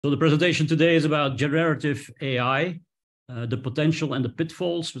So the presentation today is about generative AI. The potential and the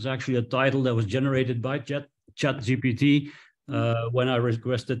pitfalls was actually a title that was generated by ChatGPT when I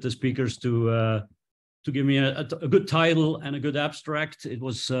requested the speakers to give me a good title and a good abstract. It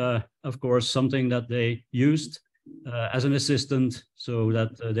was, of course, something that they used as an assistant so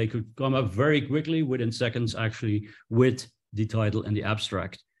that they could come up very quickly within seconds, actually, with the title and the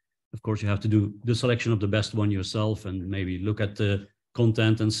abstract. Of course, you have to do the selection of the best one yourself and maybe look at the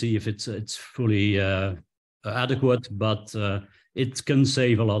content and see if it's fully adequate, but it can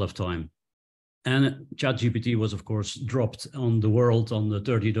save a lot of time. And ChatGPT was, of course, dropped on the world on the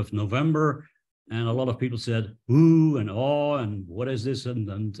 30th of November. And a lot of people said, ooh, and oh, and what is this?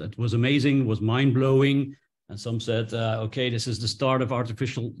 And it was amazing, was mind-blowing. And some said, okay, this is the start of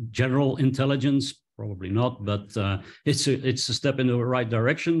artificial general intelligence. Probably not, but it's a step in the right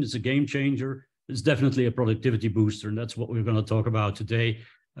direction. It's a game changer. It's definitely a productivity booster, and that's what we're going to talk about today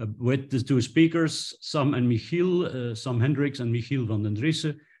with the two speakers, Sam and Michiel, Sam Hendricks and Michiel van den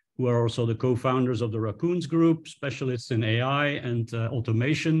Driessen, who are also the co-founders of the Raccoons Group, specialists in AI and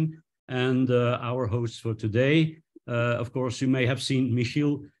automation, and our hosts for today. Of course, you may have seen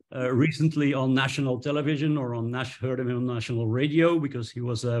Michiel recently on national television or heard him on national radio, because he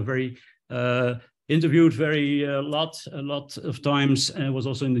was very interviewed a lot of times, and was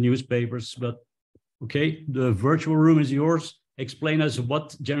also in the newspapers. But okay, the virtual room is yours. Explain us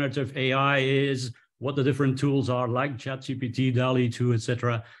what generative AI is, what the different tools are like ChatGPT, DALL-E 2,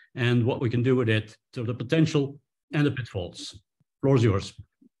 etc., and what we can do with it. So the potential and the pitfalls. Floor is yours.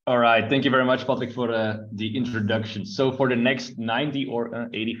 All right, thank you very much, Patrick, for the introduction. So for the next 90 or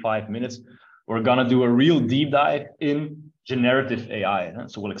 85 minutes, we're gonna do a real deep dive in generative AI.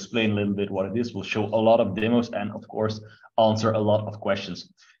 So we'll explain a little bit what it is. We'll show a lot of demos and, of course, answer a lot of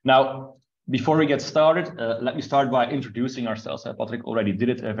questions. Now, before we get started, let me start by introducing ourselves. Patrick already did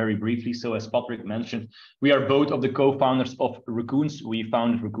it very briefly. So as Patrick mentioned, we are both of the co-founders of Raccoons. We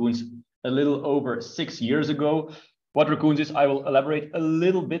founded Raccoons a little over 6 years ago. What Raccoons is, I will elaborate a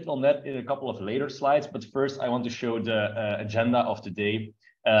little bit on that in a couple of later slides. But first, I want to show the agenda of today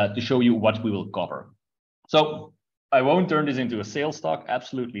to show you what we will cover. So I won't turn this into a sales talk,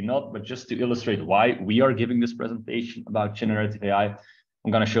 absolutely not, but just to illustrate why we are giving this presentation about generative AI,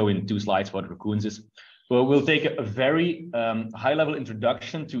 I'm going to show in 2 slides what Raccoons is. So we'll take a very high-level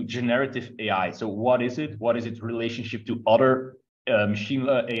introduction to generative AI. So what is it? What is its relationship to other machine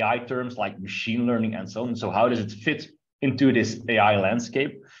AI terms like machine learning and so on? So how does it fit into this AI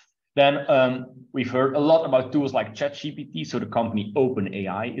landscape? Then we've heard a lot about tools like ChatGPT. So the company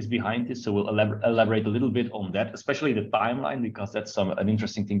OpenAI is behind this. So we'll elaborate a little bit on that, especially the timeline, because that's an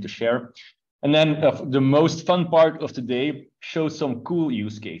interesting thing to share. And then the most fun part of today shows some cool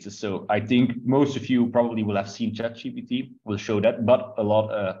use cases. So I think most of you probably will have seen ChatGPT. We'll show that, but a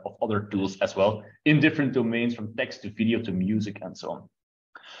lot of other tools as well in different domains, from text to video to music and so on.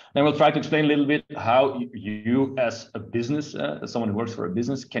 Then we'll try to explain a little bit how you as a business, as someone who works for a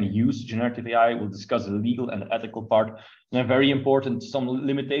business, can use generative AI. We'll discuss the legal and the ethical part. And then very important, some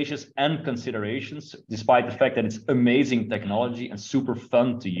limitations and considerations. Despite the fact that it's amazing technology and super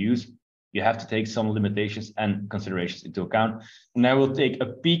fun to use, you have to take some limitations and considerations into account. And then we'll take a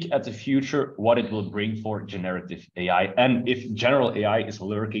peek at the future, what it will bring for generative AI. And if general AI is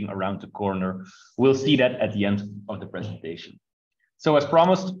lurking around the corner, we'll see that at the end of the presentation. So as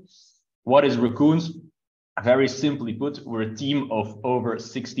promised, what is Raccoons? Very simply put, we're a team of over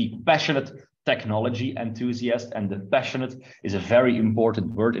 60 passionate technology enthusiasts, and the passionate is a very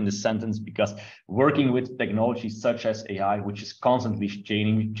important word in the sentence, because working with technology such as AI, which is constantly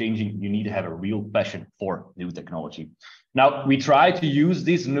changing, you need to have a real passion for new technology. Now, we try to use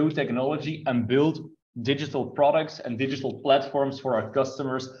this new technology and build digital products and digital platforms for our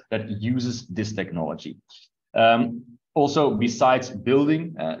customers that uses this technology. Also, besides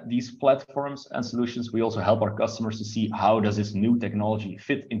building these platforms and solutions, we also help our customers to see how does this new technology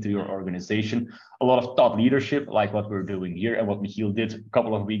fit into your organization. A lot of thought leadership, like what we're doing here and what Michiel did a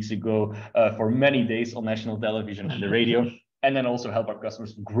couple of weeks ago for many days on national television and the radio, and then also help our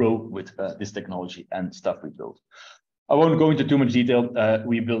customers grow with this technology and stuff we build. I won't go into too much detail.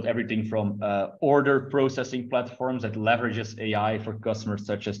 We build everything from order processing platforms that leverages AI for customers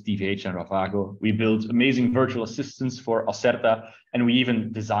such as TVH and Ravago. We build amazing virtual assistants for Acerta, and we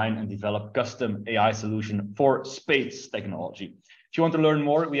even design and develop custom AI solution for space technology. If you want to learn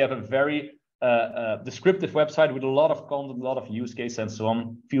more, we have a very descriptive website with a lot of content, a lot of use cases and so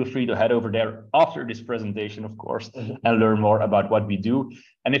on. Feel free to head over there after this presentation, of course, and learn more about what we do.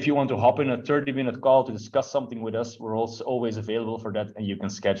 And if you want to hop in a 30-minute call to discuss something with us, we're also always available for that, and you can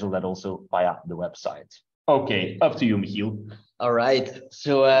schedule that also via the website. Okay, up to you, Michiel. All right.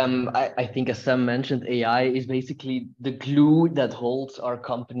 So I think, as Sam mentioned, AI is basically the glue that holds our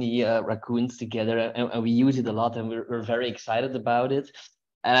company Raccoons together, and we use it a lot, and we're very excited about it.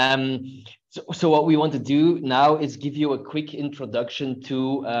 So what we want to do now is give you a quick introduction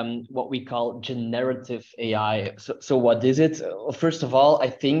to what we call generative AI. So what is it? First of all, I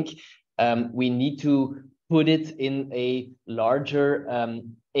think we need to put it in a larger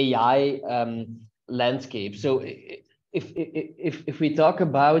AI landscape. So if we talk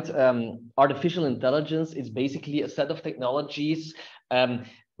about artificial intelligence, it's basically a set of technologies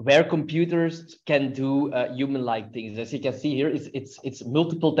where computers can do human-like things. As you can see here, it's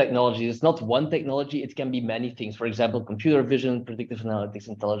multiple technologies. It's not one technology. It can be many things. For example, computer vision, predictive analytics,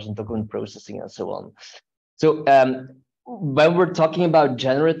 intelligent document processing, and so on. So when we're talking about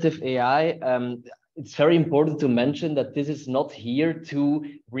generative AI, it's very important to mention that this is not here to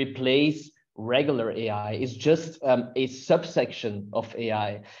replace regular AI. Is just a subsection of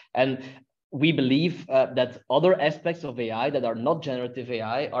AI. And we believe that other aspects of AI that are not generative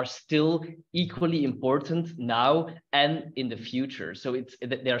AI are still equally important now and in the future. So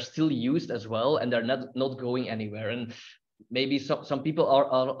they are still used as well, and they're not going anywhere. And maybe some people are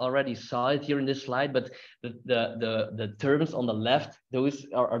already saw it here in this slide, but the terms on the left, those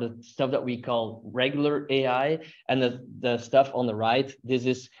are the stuff that we call regular AI, and the stuff on the right, this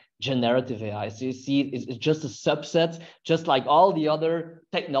is generative AI. So you see, it's just a subset, just like all the other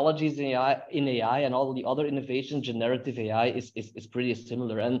technologies in AI and all the other innovations. Generative AI is pretty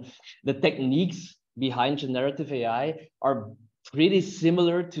similar, and the techniques behind generative AI are pretty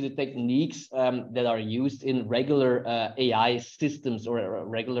similar to the techniques that are used in regular AI systems or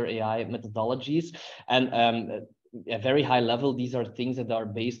regular AI methodologies. And at very high level, these are things that are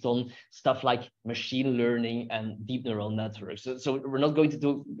based on stuff like machine learning and deep neural networks. So we're not going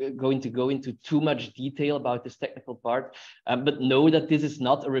to go into too much detail about this technical part, but know that this is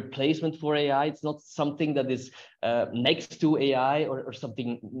not a replacement for AI. It's not something that is next to AI or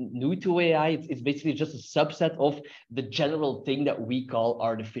something new to AI. It's basically just a subset of the general thing that we call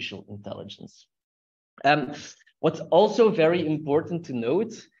artificial intelligence. What's also very important to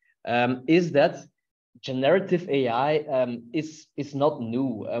note is that generative AI is not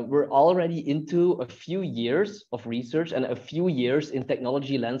new. We're already into a few years of research, and a few years in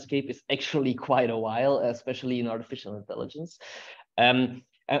technology landscape is actually quite a while, especially in artificial intelligence. And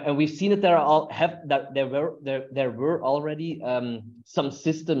we've seen that there were already some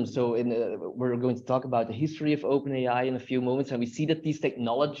systems. So we're going to talk about the history of OpenAI in a few moments, and we see that these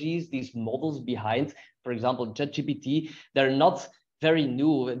technologies, these models behind, for example, ChatGPT, they're not very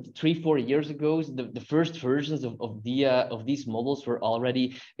new. 3-4 years ago, the first versions of these models were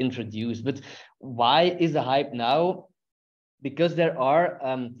already introduced. But why is the hype now? Because there are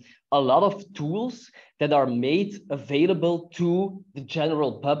a lot of tools that are made available to the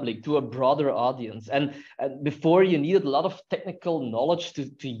general public, to a broader audience. And before, you needed a lot of technical knowledge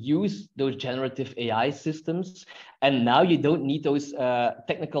to use those generative AI systems. And now you don't need those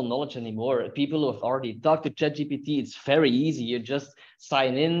technical knowledge anymore. People who have already talked to ChatGPT, it's very easy. You just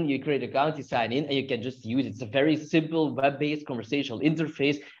sign in, you create an account, you sign in, and you can just use it. It's a very simple web-based conversational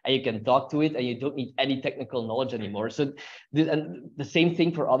interface, and you can talk to it, and you don't need any technical knowledge anymore. So and the same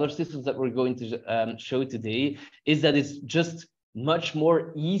thing for other systems that we're going to show today, is that it's just much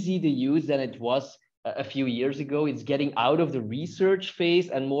more easy to use than it was a few years ago. It's getting out of the research phase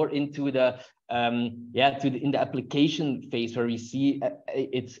and more into the in the application phase, where we see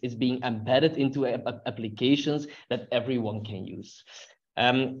it's being embedded into applications that everyone can use.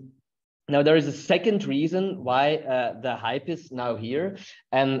 Now there is a second reason why the hype is now here,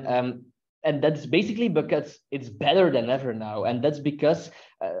 and that's basically because it's better than ever now, and that's because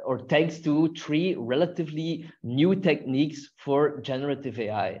or thanks to 3 relatively new techniques for generative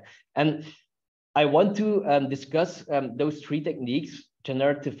AI. And I want to discuss those 3 techniques: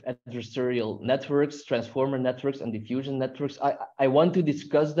 generative adversarial networks, transformer networks, and diffusion networks. I want to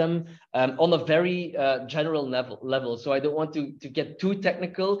discuss them on a very general level. So I don't want to get too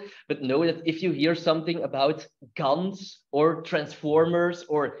technical, but know that if you hear something about GANs or transformers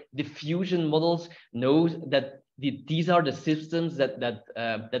or diffusion models, know that these are the systems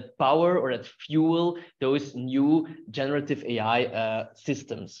that power or that fuel those new generative AI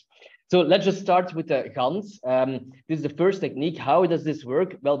systems. So let's just start with the GANs. This is the first technique. How does this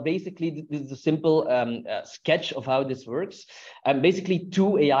work? Well, basically, this is a simple sketch of how this works. Basically,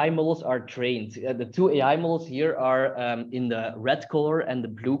 2 AI models are trained. The 2 AI models here are in the red color and the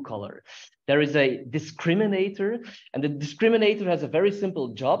blue color. There is a discriminator, and the discriminator has a very simple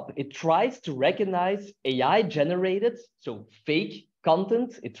job. It tries to recognize AI-generated, so fake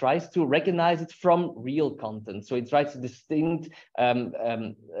content, it tries to recognize it from real content. So it tries to distinct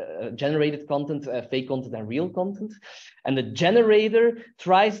generated content, fake content, and real content. And the generator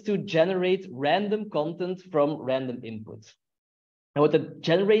tries to generate random content from random inputs. And what the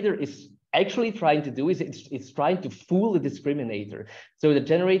generator is actually trying to do is it's trying to fool the discriminator. So the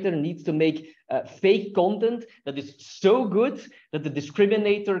generator needs to make fake content that is so good that the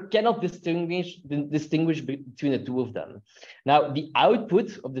discriminator cannot distinguish between the two of them. Now, the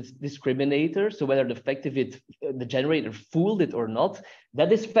output of the discriminator, so whether the fact if the generator fooled it or not,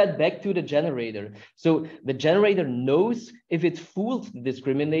 that is fed back to the generator. So the generator knows if it fooled the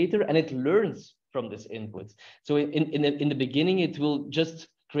discriminator, and it learns from this input. So in the beginning, it will just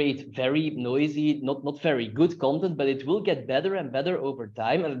create very noisy, not very good content, but it will get better and better over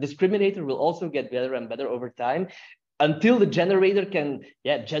time. And the discriminator will also get better and better over time until the generator can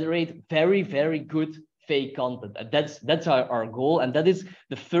generate very, very good fake content. And that's our goal. And that is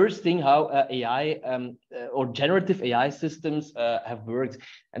the first thing how AI or generative AI systems have worked.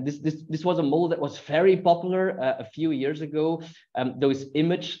 And this was a model that was very popular a few years ago. Those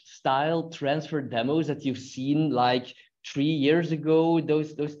image style transfer demos that you've seen like 3 years ago,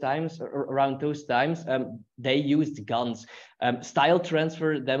 those times, or around those times, they used GANs. Style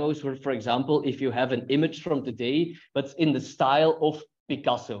transfer demos were, for example, if you have an image from today, but in the style of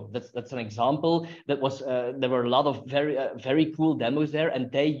Picasso. That's an example. That was there were a lot of very cool demos there,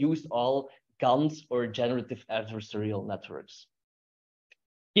 and they used all GANs or generative adversarial networks.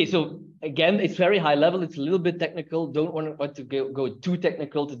 Okay, so again, it's very high level. It's a little bit technical. Don't want to go too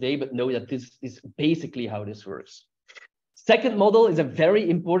technical today, but know that this is basically how this works. Second model is a very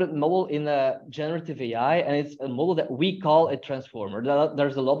important model in generative AI, and it's a model that we call a transformer.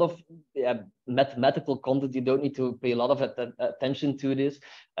 There's a lot of mathematical content. You don't need to pay a lot of attention to this.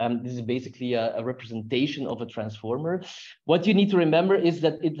 This is basically a representation of a transformer. What you need to remember is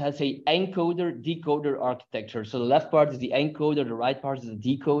that it has a encoder-decoder architecture. So the left part is the encoder, the right part is the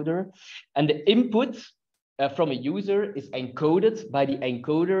decoder. And the input from a user is encoded by the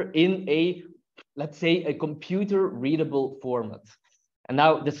encoder in a, let's say, a computer readable format. And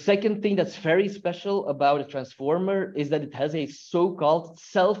now the second thing that's very special about a transformer is that it has a so-called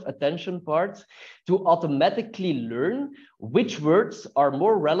self-attention part to automatically learn which words are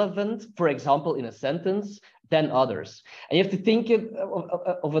more relevant, for example, in a sentence than others. And you have to think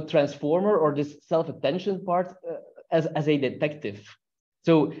of a transformer or this self-attention part as a detective.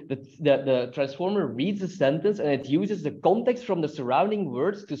 So the transformer reads a sentence and it uses the context from the surrounding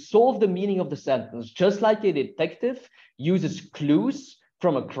words to solve the meaning of the sentence, just like a detective uses clues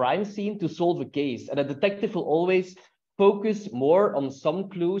from a crime scene to solve a case. And a detective will always focus more on some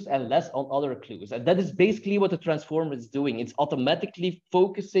clues and less on other clues. And that is basically what the transformer is doing. It's automatically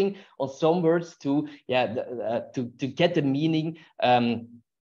focusing on some words to get the meaning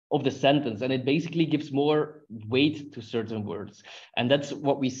of the sentence, and it basically gives more weight to certain words. And that's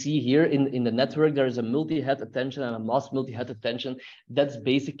what we see here in the network. There is a multi-head attention and a mass multi-head attention. That's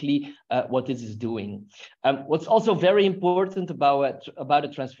basically what this is doing. What's also very important about a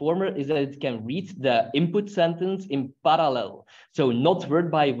transformer is that it can read the input sentence in parallel. So not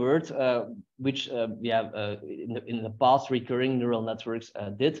word by word, which in the past recurring neural networks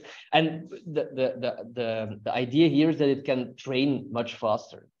did. And the idea here is that it can train much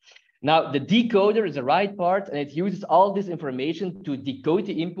faster. Now, the decoder is the right part, and it uses all this information to decode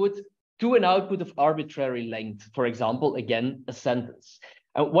the input to an output of arbitrary length. For example, again, a sentence.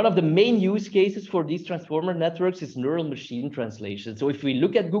 And one of the main use cases for these transformer networks is neural machine translation. So if we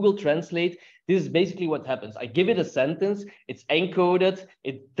look at Google Translate, this is basically what happens. I give it a sentence, it's encoded,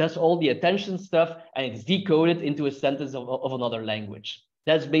 it does all the attention stuff, and it's decoded into a sentence of another language.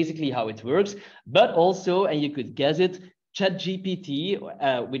 That's basically how it works. But also, and you could guess it, ChatGPT,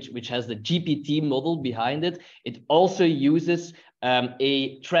 which has the GPT model behind it, it also uses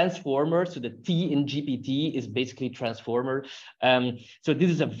a transformer. So the T in GPT is basically transformer. So this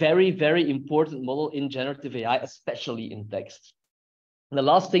is a very, very important model in generative AI, especially in text. And the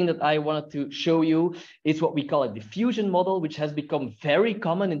last thing that I wanted to show you is what we call a diffusion model, which has become very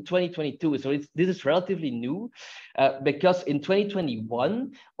common in 2022. So this is relatively new because in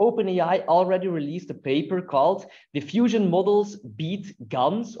 2021, OpenAI already released a paper called Diffusion Models Beat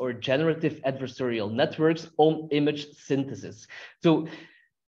GANs, or Generative Adversarial Networks, on Image Synthesis. So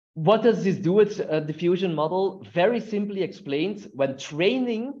what does this do with a diffusion model? Very simply explained, when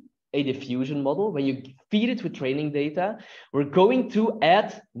training a diffusion model, when you feed it with training data, we're going to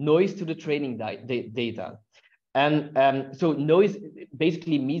add noise to the training data. And so noise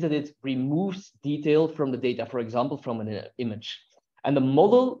basically means that it removes detail from the data, for example, from an image. And the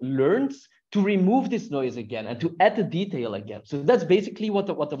model learns to remove this noise again and to add the detail again. So that's basically what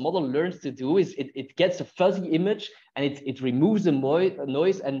the model learns to do, is it gets a fuzzy image and it removes the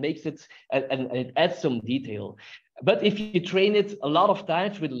noise and makes it, and it adds some detail. But if you train it a lot of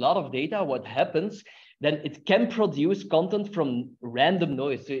times with a lot of data, what happens, then it can produce content from random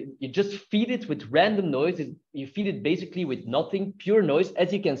noise. So you just feed it with random noise. You feed it basically with nothing, pure noise,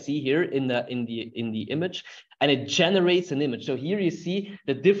 as you can see here in the image, and it generates an image. So here you see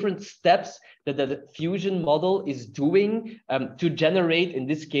the different steps that the fusion model is doing to generate, in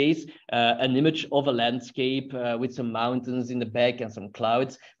this case, an image of a landscape with some mountains in the back and some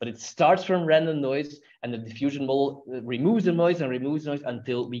clouds. But it starts from random noise, and the diffusion model removes the noise and removes noise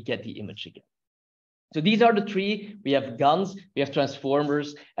until we get the image again. So these are the three. We have GANs, we have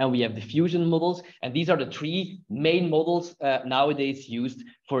transformers, and we have diffusion models. And these are the three main models nowadays used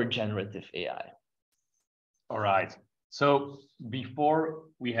for generative AI. All right. So before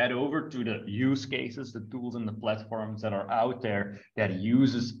we head over to the use cases, the tools and the platforms that are out there that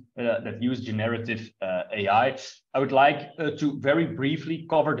use generative AI, I would like to very briefly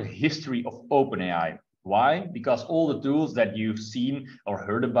cover the history of OpenAI. Why? Because all the tools that you've seen or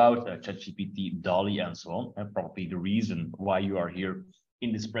heard about, ChatGPT, DALL-E, and so on, and probably the reason why you are here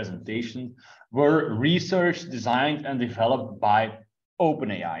in this presentation, were researched, designed, and developed by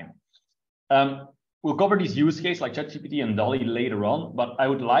OpenAI. We'll cover these use cases like ChatGPT and DALL-E later on, but I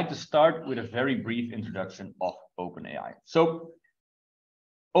would like to start with a very brief introduction of OpenAI. So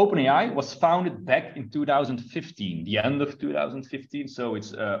OpenAI was founded back in 2015, the end of 2015. So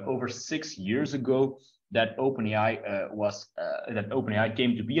it's over 6 years ago that OpenAI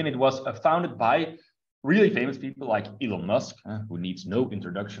came to be, and it was founded by really famous people like Elon Musk, who needs no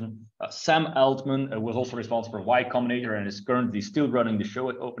introduction. Sam Altman was also responsible for Y Combinator and is currently still running the show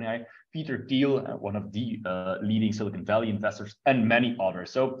at OpenAI. Peter Thiel, one of the leading Silicon Valley investors, and many others.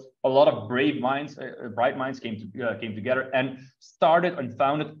 So a lot of bright minds came together and started and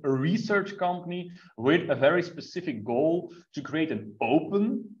founded a research company with a very specific goal to create an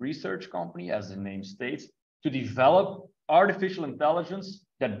open research company, as the name states, to develop artificial intelligence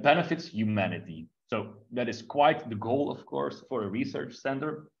that benefits humanity. So that is quite the goal, of course, for a research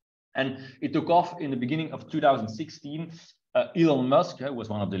center. And it took off in the beginning of 2016. Elon Musk, who was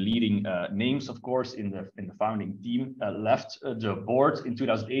one of the leading names, of course, in the founding team, left the board in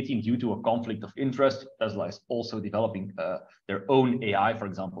 2018 due to a conflict of interest. Tesla is also developing their own AI, for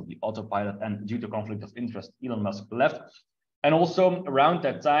example, the autopilot, and due to conflict of interest, Elon Musk left. And also around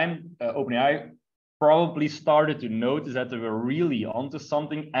that time, OpenAI probably started to notice that they were really onto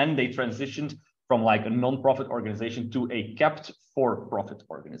something, and they transitioned from like a non-profit organization to a capped for-profit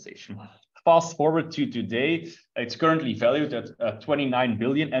organization. Fast forward to today, it's currently valued at 29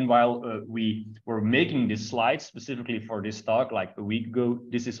 billion. And while we were making this slide specifically for this talk like a week ago,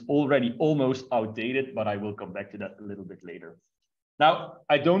 this is already almost outdated, but I will come back to that a little bit later. Now,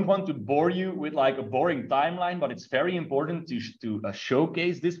 I don't want to bore you with like a boring timeline, but it's very important to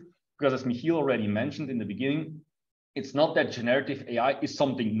showcase this, because as Michiel already mentioned in the beginning, it's not that generative AI is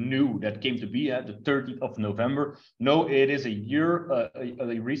something new that came to be at the 30th of November. No, it is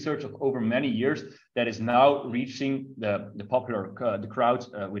a research of over many years that is now reaching the crowd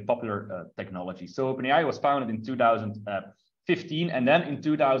with popular technology. So OpenAI was founded in 2015, and then in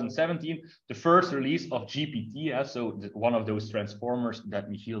 2017, the first release of GPT, so one of those transformers that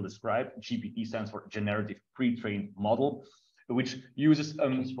Michiel described. GPT stands for Generative Pre-trained Model, which uses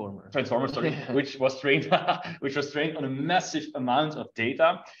transformer, sorry, which was trained on a massive amount of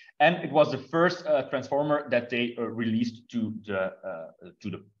data, and it was the first transformer that they released to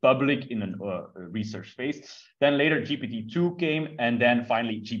the public in a research phase. Then later GPT-2 came, and then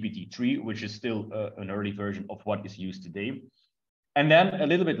finally GPT-3, which is still an early version of what is used today. And then a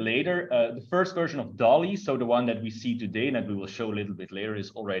little bit later, the first version of DALL-E, so the one that we see today and that we will show a little bit later,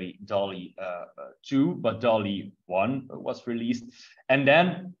 is already DALL-E 2, but DALL-E 1 was released. And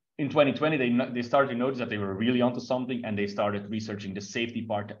then in 2020, they started to notice that they were really onto something, and they started researching the safety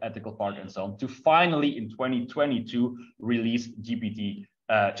part, the ethical part, and so on, to finally in 2022 release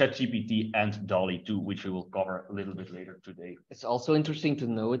ChatGPT and DALL-E 2, which we will cover a little bit later today. It's also interesting to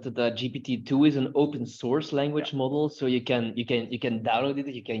note that GPT-2 is an open source language model, so you can download it,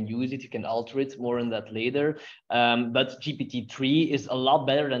 you can use it, you can alter it. More on that later. But GPT-3 is a lot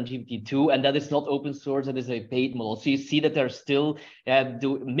better than GPT-2, and that is not open source. That is a paid model. So you see that they're still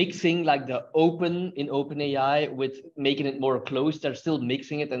mixing like the open in OpenAI with making it more closed. They're still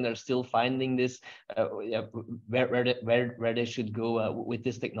mixing it, and they're still finding this where they should go with with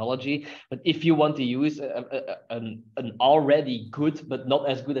this technology. But if you want to use an already good, but not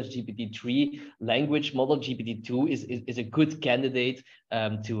as good as GPT-3 language model, GPT-2 is a good candidate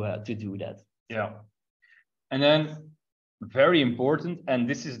to do that. Yeah. And then very important, and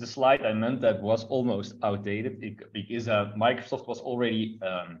this is the slide I meant that was almost outdated because Microsoft was already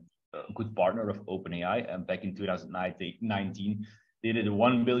a good partner of OpenAI, and back in 2019, they did a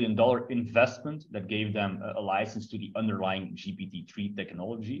 $1 billion investment that gave them a license to the underlying GPT-3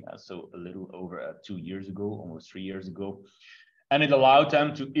 technology, so a little over 2 years ago, almost 3 years ago. And it allowed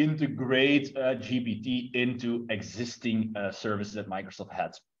them to integrate GPT into existing services that Microsoft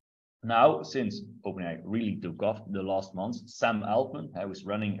had. Now, since OpenAI really took off the last months, Sam Altman, who is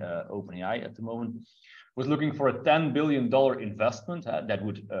running OpenAI at the moment, was looking for a $10 billion investment that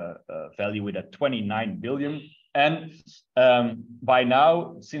would value it at $29 billion. And by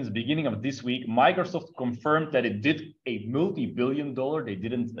now, since the beginning of this week, Microsoft confirmed that it did a multi-billion dollar, they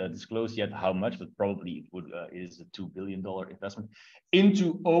didn't disclose yet how much, but probably it is a $2 billion investment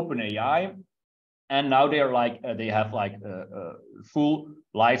into OpenAI. And now they are like, they have like a full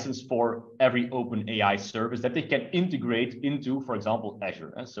license for every OpenAI service that they can integrate into, for example,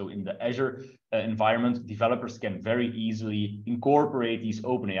 Azure. So in the Azure environment, developers can very easily incorporate these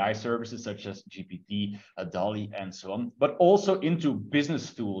OpenAI services such as GPT, DALL-E, and so on, but also into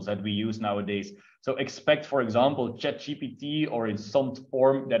business tools that we use nowadays. So expect, for example, ChatGPT or in some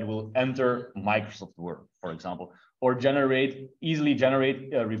form that will enter Microsoft Word, for example, or easily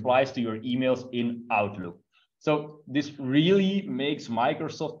generate replies to your emails in Outlook. So this really makes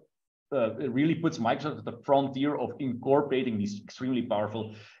Microsoft, it really puts Microsoft at the frontier of incorporating these extremely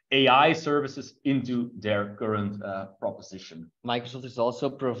powerful AI services into their current proposition. Microsoft is also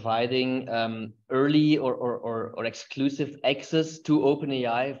providing early or exclusive access to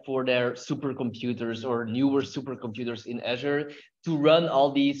OpenAI for their supercomputers or newer supercomputers in Azure to run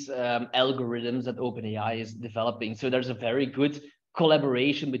all these algorithms that OpenAI is developing. So there's a very good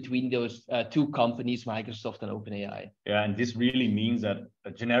collaboration between those two companies, Microsoft and OpenAI. Yeah, and this really means that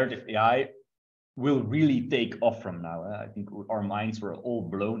generative AI will really take off from now. I think our minds were all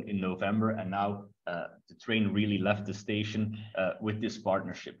blown in November, and now the train really left the station with this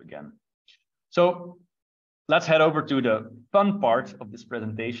partnership again. So let's head over to the fun part of this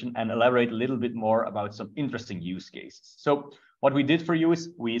presentation and elaborate a little bit more about some interesting use cases. So what we did for you is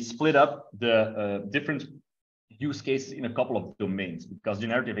we split up the different use cases in a couple of domains, because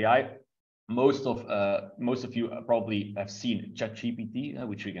generative AI, most of you probably have seen ChatGPT,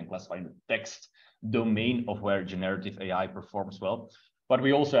 which we can classify in the text domain of where generative AI performs well. But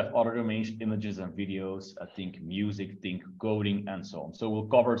we also have other domains, images and videos, think music, think coding, and so on. So we'll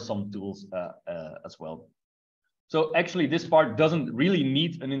cover some tools as well. So actually, this part doesn't really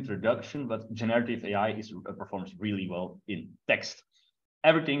need an introduction, but generative AI performs really well in text.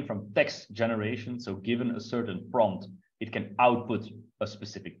 Everything from text generation, so given a certain prompt, it can output a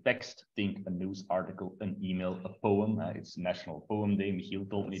specific text. Think a news article, an email, a poem. It's National Poem Day, Michiel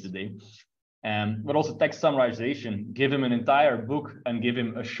told me today. But also text summarization. Give him an entire book and give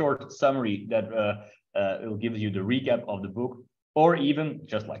him a short summary that will give you the recap of the book. Or even,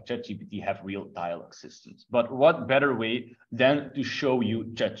 just like ChatGPT, have real dialogue systems. But what better way than to show you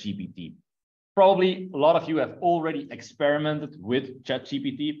ChatGPT? Probably a lot of you have already experimented with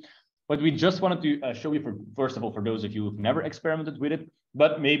ChatGPT, but we just wanted to show you, first of all, for those of you who've never experimented with it,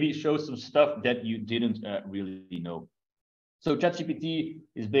 but maybe show some stuff that you didn't really know. So ChatGPT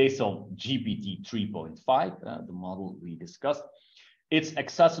is based on GPT 3.5, the model we discussed. It's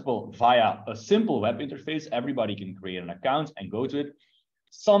accessible via a simple web interface. Everybody can create an account and go to it.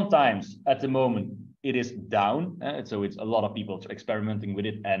 Sometimes at the moment it is down, so it's a lot of people experimenting with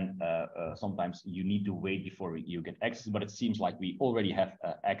it, and sometimes you need to wait before you get access, but it seems like we already have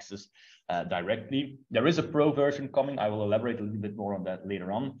access directly. There is a pro version coming. I will elaborate a little bit more on that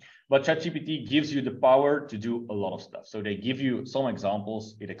later on, but ChatGPT gives you the power to do a lot of stuff. So they give you some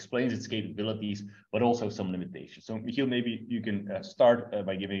examples, it explains its capabilities, but also some limitations. So Michiel, maybe you can start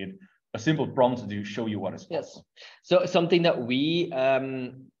by giving it a simple prompt to show you what is possible. Yes. So something that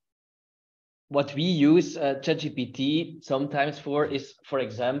what we use ChatGPT sometimes for is, for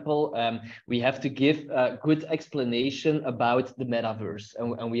example, we have to give a good explanation about the metaverse,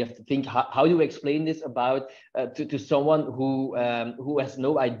 and we have to think how do we explain this about to someone who has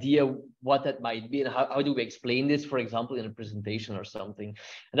no idea what that might be, and how do we explain this, for example, in a presentation or something.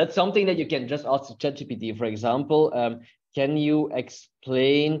 And that's something that you can just ask ChatGPT. For example, can you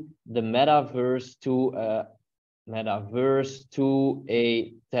explain the metaverse to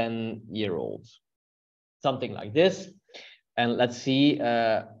a 10-year-old? Something like this. And let's see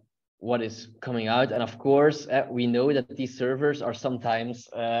what is coming out. And of course, we know that these servers are sometimes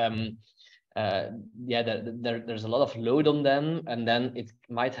there's a lot of load on them, and then it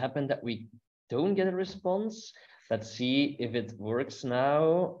might happen that we don't get a response. Let's see if it works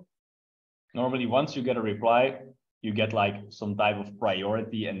now. Normally, once you get a reply, you get like some type of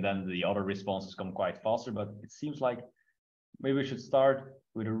priority, and then the other responses come quite faster. But it seems like maybe we should start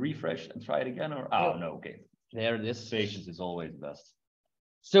with a refresh and try it again, or no, okay. There it is. Patience is always best.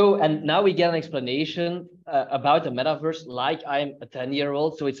 So, and now we get an explanation about the metaverse, like I'm a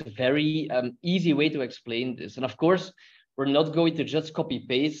 10-year-old. So it's a very easy way to explain this. And of course, we're not going to just copy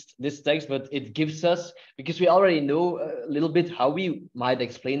paste this text, but it gives us, because we already know a little bit how we might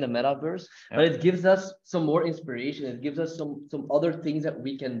explain the metaverse, but it gives us some more inspiration. It gives us some other things that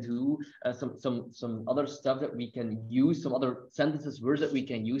we can do, some other stuff that we can use, some other sentences, words that we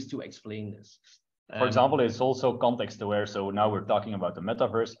can use to explain this. For example, it's also context aware. So now we're talking about the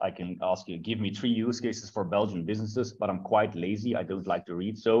metaverse. I can ask you, give me 3 use cases for Belgian businesses, but I'm quite lazy. I don't like to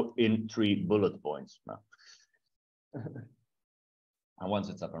read. So in 3 bullet points. And once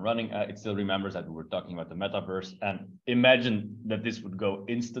it's up and running, it still remembers that we were talking about the metaverse. And imagine that this would go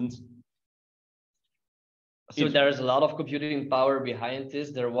instant. So there's a lot of computing power behind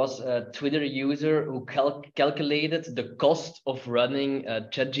this. There was a Twitter user who calculated the cost of running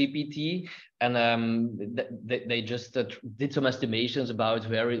ChatGPT, and they just did some estimations about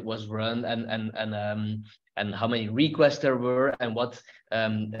where it was run and how many requests there were and what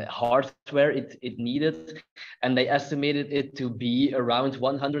hardware it needed, and they estimated it to be around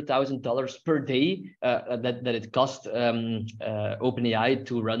 $100,000 per day that it cost OpenAI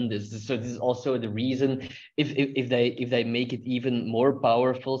to run this. So this is also the reason if they make it even more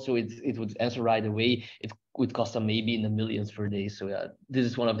powerful, so it would answer right away, it would cost them maybe in the millions per day. So this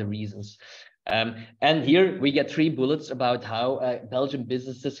is one of the reasons. And here we get 3 bullets about how Belgian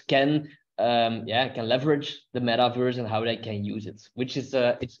businesses can leverage the metaverse and how they can use it, which is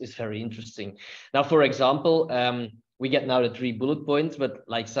it's very interesting. Now, for example, we get now the 3 bullet points, but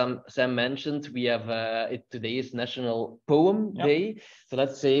like Sam mentioned, we have today is National Poem Day. So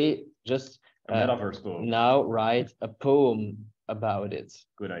let's say just a metaverse poem. Now write a poem about it.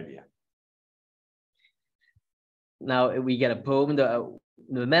 Good idea. Now we get a poem.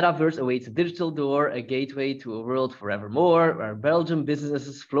 The metaverse awaits a digital door, a gateway to a world forevermore, where Belgian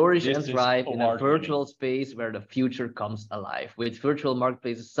businesses flourish and thrive in a virtual space where the future comes alive. With virtual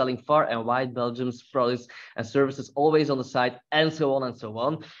marketplaces selling far and wide Belgium's products and services always on the side, and so on and so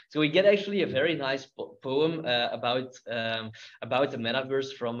on. So we get actually a very nice poem about the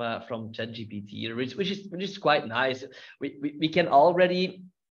metaverse from ChatGPT, which is quite nice. We can already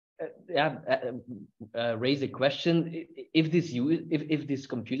raise a question if this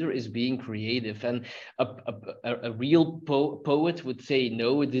computer is being creative, and a real poet would say,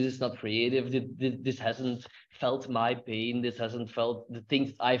 no, this is not creative, this hasn't felt my pain, this hasn't felt the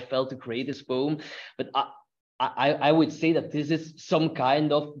things I felt to create this poem. But I would say that this is some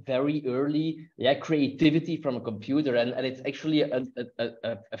kind of very early creativity from a computer, and it's actually a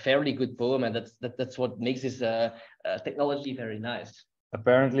fairly good poem, and that's what makes this technology very nice.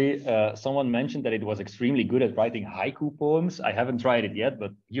 Apparently, someone mentioned that it was extremely good at writing haiku poems. I haven't tried it yet,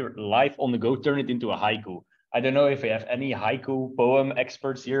 but here, live on the go, turn it into a haiku. I don't know if we have any haiku poem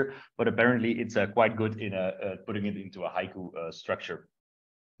experts here, but apparently it's quite good in putting it into a haiku structure.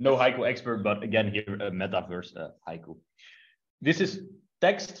 No haiku expert, but again, here, a metaverse haiku. This is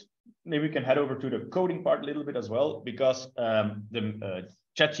text. Maybe we can head over to the coding part a little bit as well, because the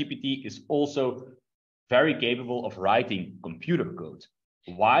ChatGPT is also very capable of writing computer code.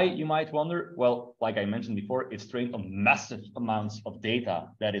 Why, you might wonder? Well, like I mentioned before, it's trained on massive amounts of data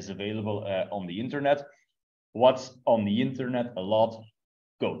that is available on the internet. What's on the internet? A lot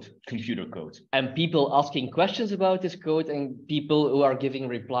code, computer code. And people asking questions about this code, and people who are giving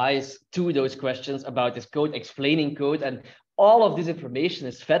replies to those questions about this code, explaining code, and all of this information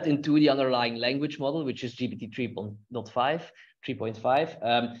is fed into the underlying language model, which is GPT 3.5.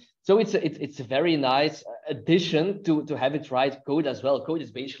 So it's a very nice addition to have it write code as well. Code is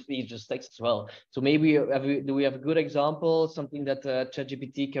basically just text as well. So maybe do we have a good example, something that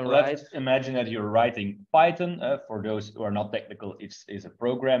ChatGPT can write? Let's imagine that you're writing Python. For those who are not technical, it's a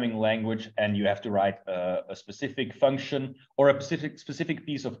programming language, and you have to write a specific function or a specific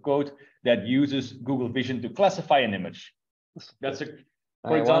piece of code that uses Google Vision to classify an image. That's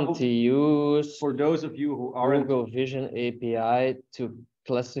for example, want to use for those of you who aren't Google Vision API to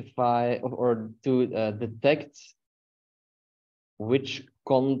classify or to detect which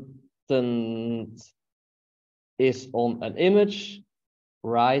content is on an image,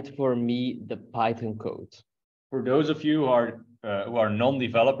 write for me the Python code. For those of you who are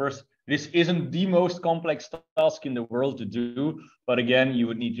non-developers, This isn't the most complex task in the world to do, but again, you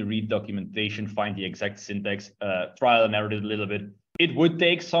would need to read documentation, find the exact syntax, trial and error it a little bit. It would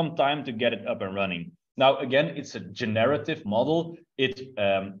take some time to get it up and running. Now, again, it's a generative model.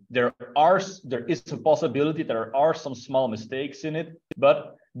 There is a possibility there are some small mistakes in it,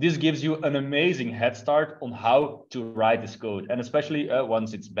 but this gives you an amazing head start on how to write this code. And especially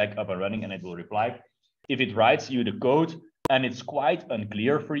once it's back up and running and it will reply. If it writes you the code and it's quite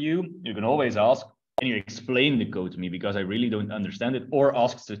unclear for you, you can always ask, can you explain the code to me because I really don't understand it, or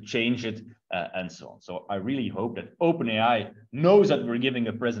ask to change it and so on. So I really hope that OpenAI knows that we're giving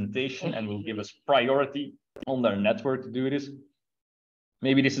a presentation and will give us priority on their network to do this.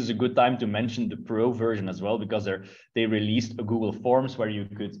 Maybe this is a good time to mention the Pro version as well, because they released a Google Forms where you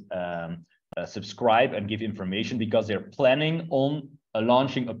could subscribe and give information, because they're planning on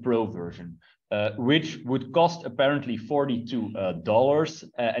launching a Pro version. Which would cost apparently $42,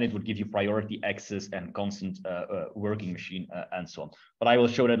 and it would give you priority access and constant working machine and so on. But I will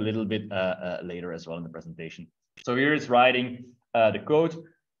show that a little bit later as well in the presentation. So here is writing the code.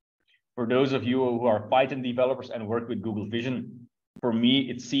 For those of you who are Python developers and work with Google Vision, for me,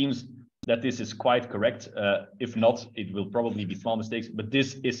 it seems that this is quite correct. If not, it will probably be small mistakes, but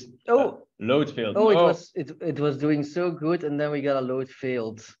this is load failed. It was doing so good, and then we got a load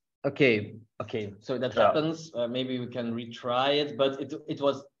failed. Okay, so that happens. Maybe we can retry it, but it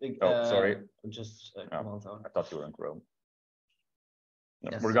was. Sorry. Just I thought you were in Chrome.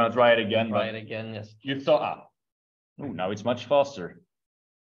 No, yes. We're gonna try it again. Try it again. Yes. You thought, now it's much faster.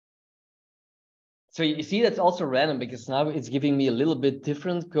 So you see, that's also random, because now it's giving me a little bit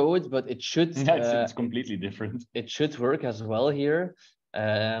different code, but it should. It's completely different. It should work as well here.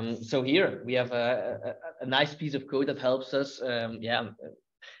 So here we have a nice piece of code that helps us.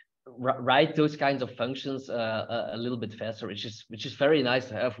 Write those kinds of functions a little bit faster, which is very nice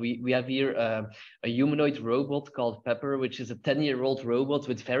to have. We have here a humanoid robot called Pepper, which is a 10-year-old robot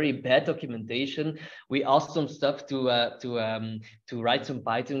with very bad documentation. We asked some stuff to write some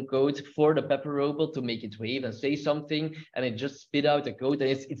Python code for the Pepper robot to make it wave and say something, and it just spit out a code.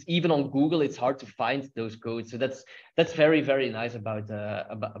 And it's even on Google, it's hard to find those codes. So that's very, very nice about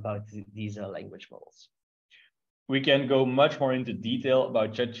these language models. We can go much more into detail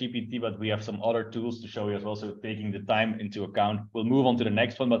about ChatGPT, but we have some other tools to show you as well. So taking the time into account, we'll move on to the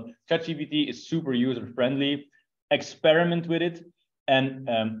next one. But ChatGPT is super user friendly. Experiment with it, and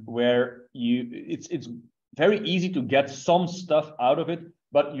it's very easy to get some stuff out of it.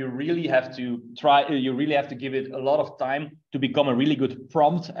 But you really have to try. You really have to give it a lot of time to become a really good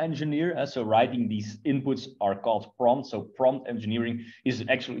prompt engineer. So writing these inputs are called prompts. So prompt engineering is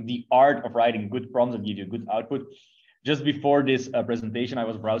actually the art of writing good prompts that give you good output. Just before this presentation, I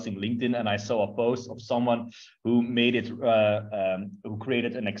was browsing LinkedIn and I saw a post of someone who made it, who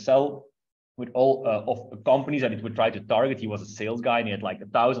created an Excel with all of companies that it would try to target. He was a sales guy and he had like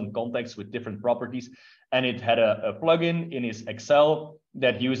 1,000 contacts with different properties, and it had a plugin in his Excel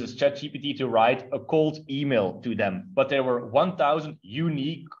that uses ChatGPT to write a cold email to them. But there were 1,000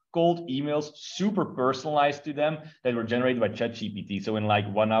 unique cold emails, super personalized to them, that were generated by ChatGPT. So in like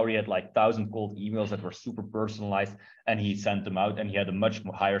 1 hour, he had like 1,000 cold emails that were super personalized, and he sent them out, and he had a much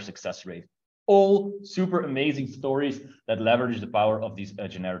higher success rate. All super amazing stories that leverage the power of these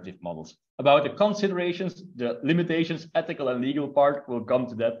generative models. About the considerations, the limitations, ethical and legal part, we'll come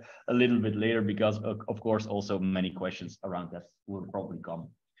to that a little bit later, because of course also many questions around that will probably come.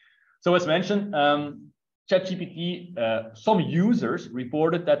 So as mentioned, ChatGPT, some users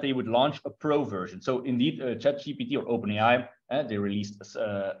reported that they would launch a pro version. So indeed, ChatGPT or OpenAI, they released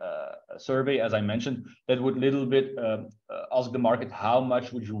a survey, as I mentioned, that would little bit ask the market, how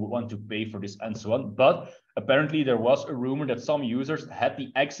much would you want to pay for this and so on. But apparently there was a rumor that some users had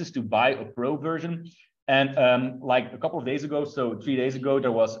the access to buy a pro version. And like a couple of days ago, so 3 days ago,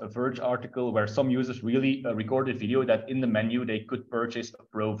 there was a Verge article where some users really recorded video that in the menu, they could purchase a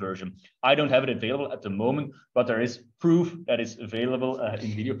pro version. I don't have it available at the moment, but there is proof that it's available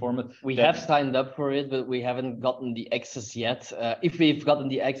in video format. We have signed up for it, but we haven't gotten the access yet. If we've gotten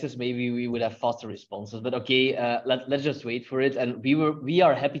the access, maybe we would have faster responses. But okay, let's just wait for it. And we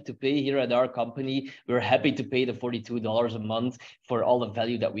are happy to pay here at our company. We're happy to pay the $42 a month for all the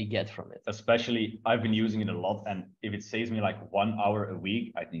value that we get from it. Especially, I've been using it a lot, and if it saves me like 1 hour a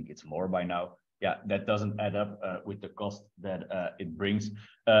week, I think it's more by now. Yeah, that doesn't add up with the cost that it brings,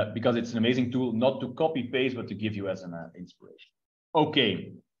 because it's an amazing tool, not to copy paste, but to give you as an inspiration.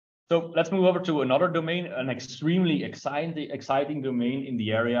 Okay, so let's move over to another domain, an extremely exciting domain in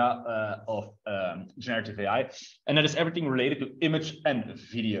the area of generative AI, and that is everything related to image and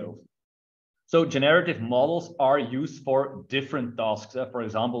video. So generative models are used for different tasks. For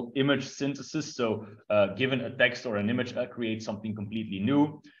example, image synthesis. So given a text or an image, create something completely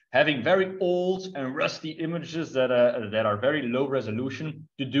new. Having very old and rusty images that are very low resolution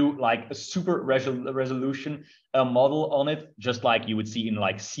to do like a super resolution model on it, just like you would see in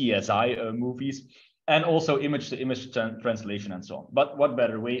like CSI movies, and also image-to-image translation and so on. But what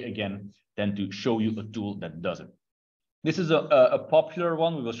better way, again, than to show you a tool that does it? This is a popular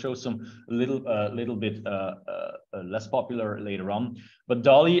one. We will show some little bit less popular later on. But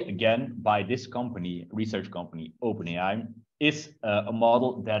DALL-E, again, by this company, research company, OpenAI, is a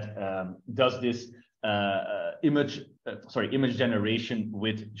model that does this image generation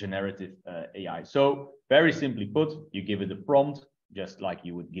with generative AI. So very simply put, you give it a prompt, just like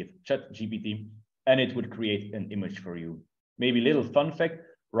you would give ChatGPT, and it would create an image for you. Maybe a little fun fact,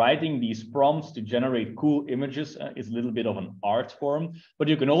 writing these prompts to generate cool images is a little bit of an art form, but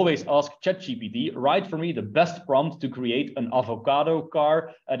you can always ask ChatGPT, write for me the best prompt to create an avocado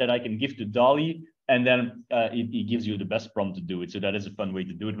car that I can give to DALL-E, and then it gives you the best prompt to do it. So that is a fun way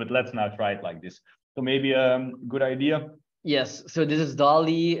to do it, but let's now try it like this. So maybe a good idea. Yes, so this is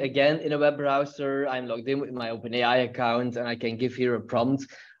DALL-E, again, in a web browser. I'm logged in with my OpenAI account, and I can give here a prompt.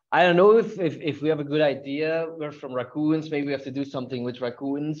 I don't know if we have a good idea. We're from raccoons. Maybe we have to do something with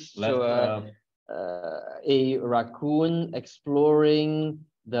raccoons. A raccoon exploring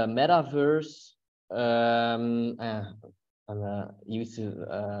the metaverse. I'm used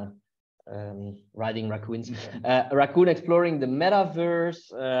to riding raccoons. A raccoon exploring the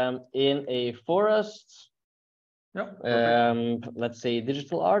metaverse in a forest. Yeah. Let's say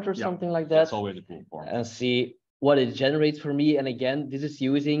digital art or something like that. That's always a cool form. And see what it generates for me. And again, this is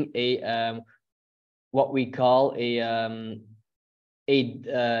using a what we call a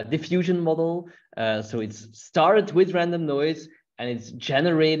diffusion model. So it's started with random noise and it's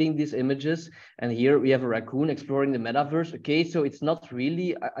generating these images. And here we have a raccoon exploring the metaverse. Okay, so it's not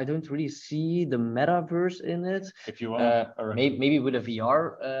really, I don't really see the metaverse in it. If you want, maybe with a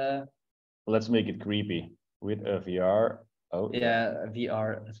VR. Let's make it creepy with a VR. Oh yeah,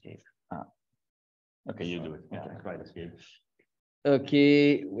 VR escape. Okay, you do it. Yeah, try this game.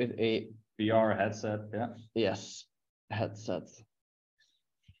 Okay, with a VR headset. Yeah. Yes, headset.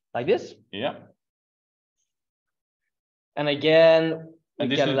 Like this. Yeah. And again,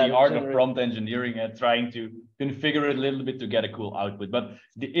 and this is the art of prompt engineering and trying to configure it a little bit to get a cool output. But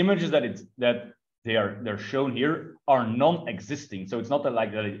the images that they're shown here are non-existing. So it's not that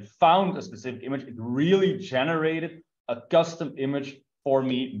like that it found a specific image. It really generated a custom image for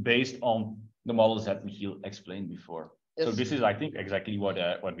me based on the models that Michiel explained before. Yes. So this is, I think, exactly what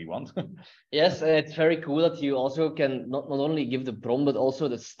we want. Yes, it's very cool that you also can not only give the prompt, but also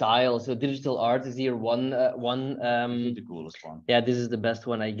the style. So digital art is here one. The coolest one. Yeah, this is the best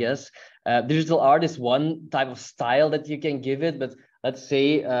one, I guess. Digital art is one type of style that you can give it, but let's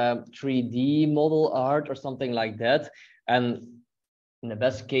say 3D model art or something like that. And in the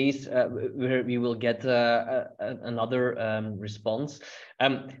best case, we will get another response.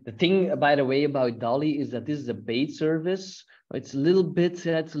 The thing, by the way, about DALL-E is that this is a paid service. It's a little bit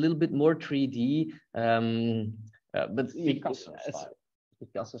more 3D, but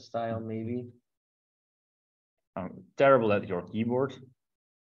Picasso style maybe. I'm terrible at your keyboard.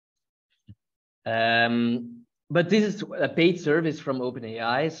 But this is a paid service from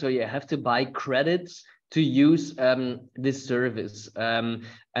OpenAI, so you have to buy credits to use this service, and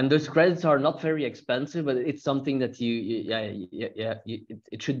those credits are not very expensive, but it's something that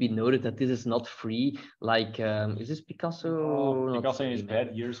it should be noted that this is not free. Like, is this Picasso? Oh, Picasso is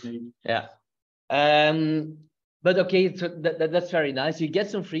bad years maybe. Yeah. But okay, so that's very nice. You get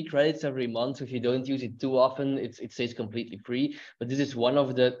some free credits every month. So if you don't use it too often, it stays completely free. But this is one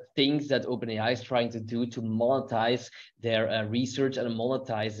of the things that OpenAI is trying to do to monetize their research and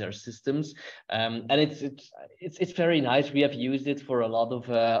monetize their systems. And it's very nice. We have used it for a lot of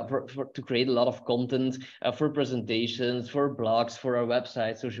to create a lot of content for presentations, for blogs, for our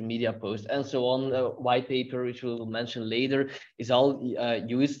website, social media posts, and so on. White paper, which we'll mention later, is all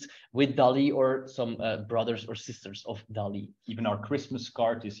used with DALL-E or some brothers or sisters of DALL-E. Even our Christmas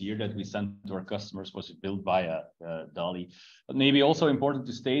card this year that we sent to our customers was built by DALL-E. But maybe also important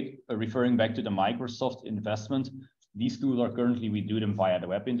to state, referring back to the Microsoft investment, these tools are currently, we do them via the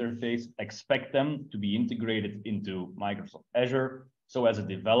web interface, expect them to be integrated into Microsoft Azure. So as a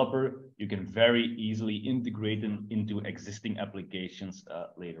developer, you can very easily integrate them into existing applications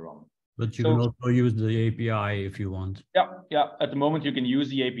later on. But you can also use the API if you want. Yeah. At the moment, you can use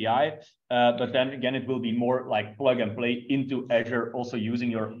the API, but then again, it will be more like plug and play into Azure, also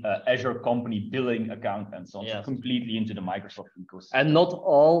using your Azure company billing account and so on, so completely into the Microsoft ecosystem. And not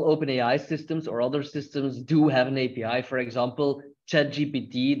all OpenAI systems or other systems do have an API. For example,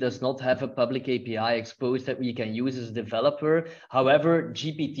 ChatGPT does not have a public API exposed that we can use as a developer. However,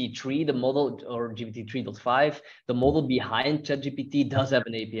 GPT-3, the model, or GPT-3.5, the model behind ChatGPT does have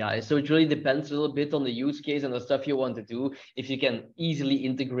an API. So it really depends a little bit on the use case and the stuff you want to do, if you can easily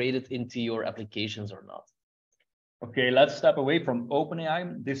integrate it into your applications or not. Okay, let's step away from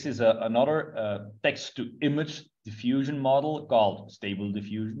OpenAI. This is another text-to-image diffusion model called Stable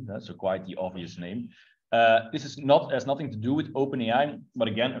Diffusion. That's quite the obvious name. This has nothing to do with OpenAI, but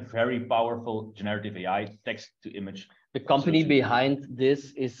again, a very powerful generative AI text-to-image. The company behind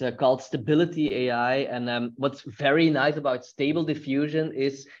this is called Stability AI, and what's very nice about Stable Diffusion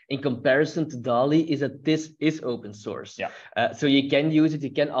is, in comparison to DALL-E, is that this is open source. So you can use it,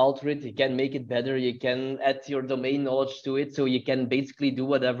 you can alter it, you can make it better, you can add your domain knowledge to it, so you can basically do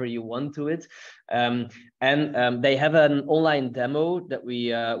whatever you want to it. They have an online demo that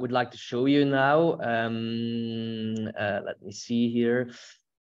we would like to show you now. Let me see here.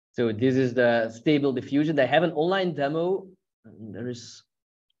 So this is the Stable Diffusion. They have an online demo. There is,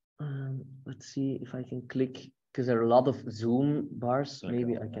 let's see if I can click, because there are a lot of Zoom bars.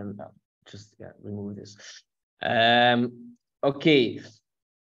 Maybe I can just remove this. Okay.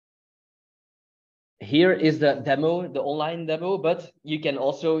 Here is the demo, the online demo, but you can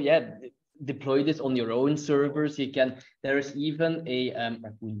also, deploy this on your own servers. You can. There's even a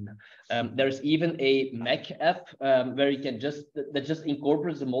Mac app where you can just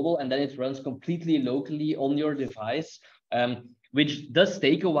incorporates the model, and then it runs completely locally on your device, which does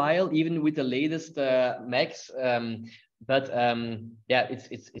take a while, even with the latest Macs.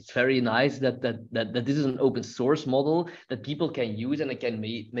 It's very nice that this is an open source model that people can use, and it can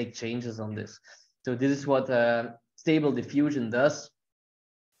make changes on this. So this is what Stable Diffusion does.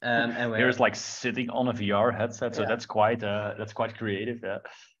 And here's like sitting on a VR headset, so that's quite creative. Yeah.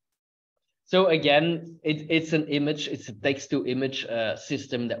 So again, it's an image, it's a text-to-image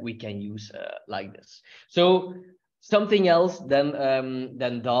system that we can use like this. So something else than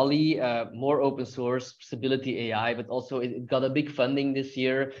DALL-E, more open source, Stability AI, but also it got a big funding this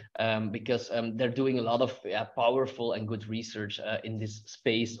year because they're doing a lot of powerful and good research in this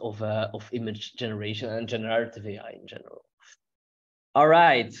space of image generation and generative AI in general. All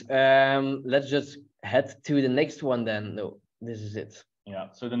right, let's just head to the next one then. No, this is it.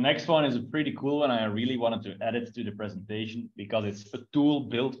 Yeah, so the next one is a pretty cool one. I really wanted to add it to the presentation because it's a tool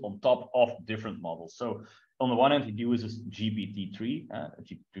built on top of different models. So on the one hand, it uses GPT-3,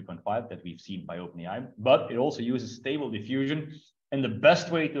 GPT-3.5 that we've seen by OpenAI, but it also uses Stable Diffusion. And the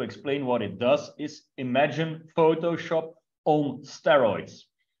best way to explain what it does is imagine Photoshop on steroids.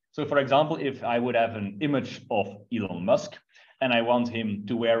 So for example, if I would have an image of Elon Musk, and I want him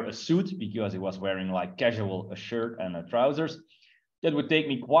to wear a suit because he was wearing like a shirt and trousers, that would take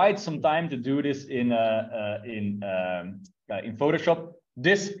me quite some time to do this in Photoshop.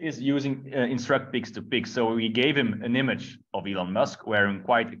 This is using instruct pix to pix. So we gave him an image of Elon Musk wearing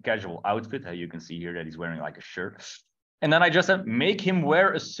quite a casual outfit. You can see here that he's wearing like a shirt. And then I just said, make him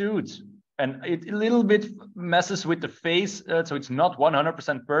wear a suit. And it a little bit messes with the face, so it's not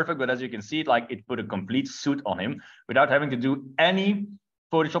 100% perfect, but as you can see, it put a complete suit on him without having to do any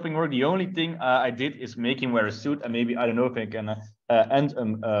photoshopping work. The only thing I did is make him wear a suit, and maybe, I don't know if I can and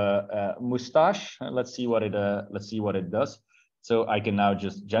a mustache. Let's see what it does. So I can now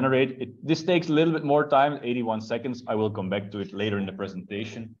just generate it. This takes a little bit more time, 81 seconds. I will come back to it later in the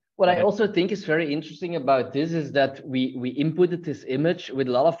presentation. What I also think is very interesting about this is that we inputted this image with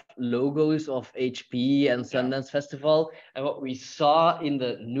a lot of logos of HP and Sundance Festival. And what we saw in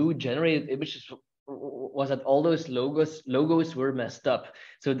the new generated images was that all those logos were messed up.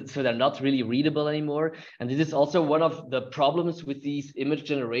 So they're not really readable anymore. And this is also one of the problems with these image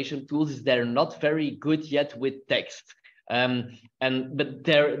generation tools, is they're not very good yet with text.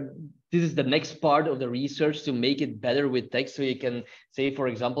 This is the next part of the research to make it better with text. So you can say, for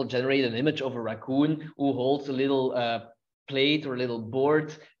example, generate an image of a raccoon who holds a little plate or a little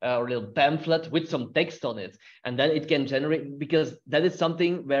board or a little pamphlet with some text on it. And then it can generate, because that is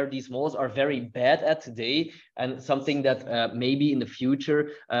something where these models are very bad at today, and something that maybe in the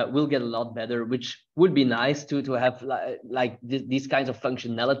future will get a lot better, which would be nice to have these kinds of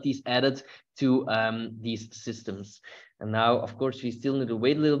functionalities added to these systems. And now, of course, we still need to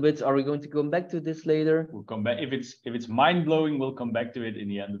wait a little bit. Are we going to come back to this later? We'll come back. If it's mind-blowing, we'll come back to it in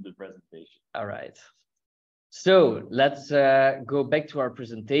the end of the presentation. All right. So let's go back to our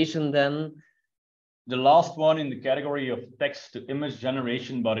presentation then. The last one in the category of text to image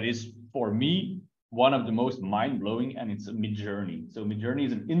generation, but it is for me one of the most mind-blowing, and it's a Midjourney. So Midjourney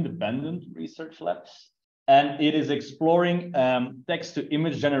is an independent research lab, and it is exploring text to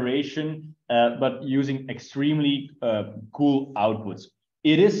image generation, but using extremely cool outputs.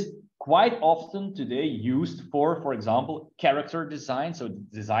 It is quite often today used for example, character design. So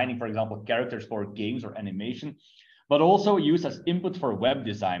designing, for example, characters for games or animation, but also used as input for web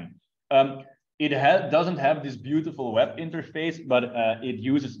design. It doesn't have this beautiful web interface, but it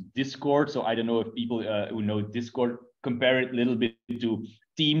uses Discord. So I don't know if people who know Discord compare it a little bit to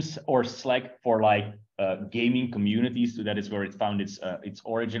Teams or Slack for like gaming communities. So that is where it found its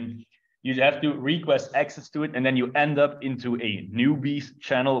origin. You have to request access to it, and then you end up into a newbies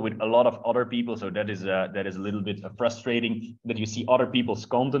channel with a lot of other people. So that is a little bit frustrating that you see other people's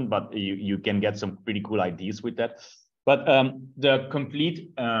content, but you can get some pretty cool ideas with that. But the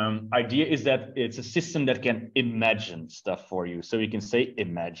complete idea is that it's a system that can imagine stuff for you. So you can say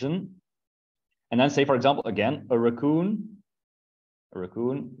imagine, and then say, for example, again, a raccoon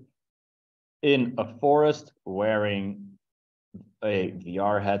in a forest wearing a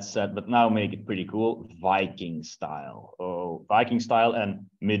VR headset, but now make it pretty cool, Viking style. Oh, Viking style and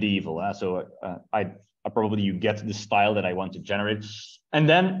medieval. So I probably you get the style that I want to generate, and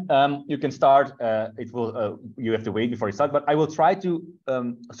then you can start. It will you have to wait before you start, but I will try to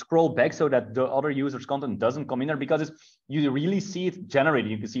scroll back so that the other users' content doesn't come in there, because you really see it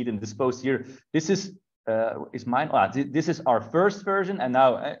generated. You can see it in this post here. This is mine. This is our first version, and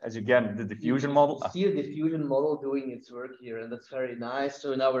now as again the diffusion model. See the diffusion model doing its work here, and that's very nice.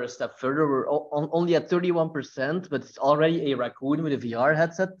 So now we're a step further. We're only at 31%, but it's already a raccoon with a VR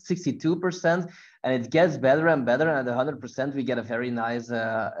headset, 62%, and it gets better and better. And at 100%, we get a very nice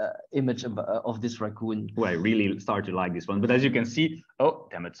image of this raccoon. Well, I really start to like this one, but as you can see, oh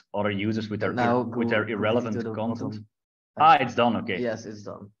damn it, other users with their irrelevant content. It's done. Okay. Yes, it's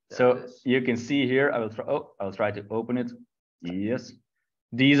done. So you can see here, I'll try to open it. Yes.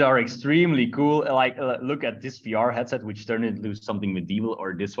 These are extremely cool. Like, look at this VR headset, which turned into something medieval,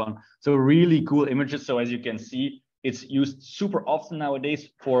 or this one. So really cool images. So as you can see, it's used super often nowadays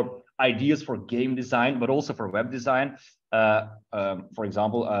for ideas for game design, but also for web design. For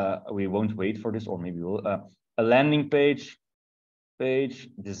example, we won't wait for this, or maybe we'll, a landing page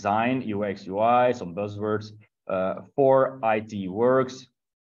design, UX, UI, some buzzwords, for IT Works,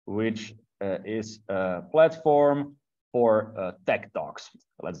 which is a platform for tech talks.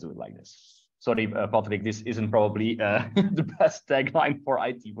 Let's do it like this. Sorry, Patrick, this isn't probably the best tagline for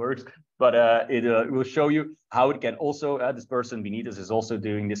IT Works, but it will show you how it can also, this person beneath us is also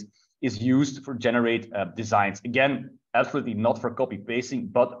doing this, is used for generate designs. Again, absolutely not for copy pasting,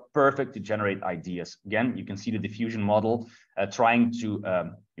 but perfect to generate ideas. Again, you can see the diffusion model trying to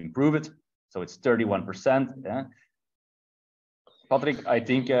improve it. So it's 31%. Yeah. Patrick, I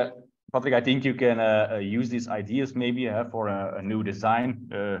think you can use these ideas maybe for a new design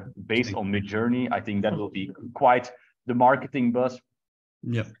based on Midjourney. I think that will be quite the marketing buzz.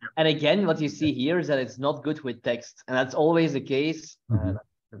 Yeah. And again, what you see here is that it's not good with text, and that's always the case. Mm-hmm.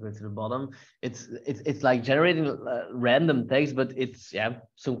 Go to the bottom. It's like generating random text, but it's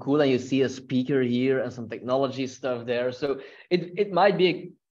so cool. And you see a speaker here and some technology stuff there. So it might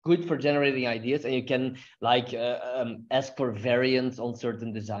be good for generating ideas, and you can like ask for variants on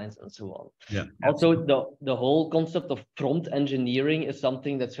certain designs and so on. Yeah. Also, the whole concept of prompt engineering is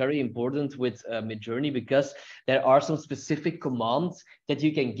something that's very important with Midjourney, because there are some specific commands that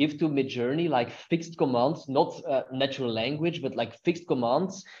you can give to Midjourney, like fixed commands, not natural language, but like fixed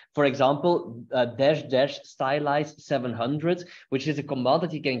commands. For example, -- stylize 700, which is a command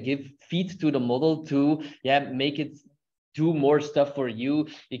that you can feed to the model to make it do more stuff for you.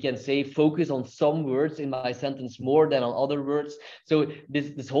 You can say focus on some words in my sentence more than on other words. So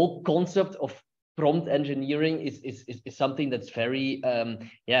this whole concept of prompt engineering is something that's very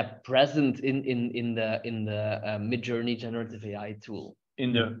present in the Midjourney generative AI tool.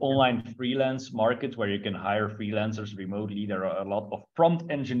 In the online freelance market, where you can hire freelancers remotely, there are a lot of prompt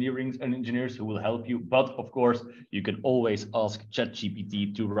engineers who will help you. But of course, you can always ask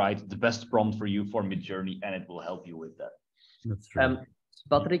ChatGPT to write the best prompt for you for Midjourney, and it will help you with that. That's true.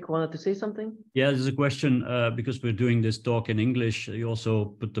 Patrick wanted to say something? Yeah, there's a question, because we're doing this talk in English, you also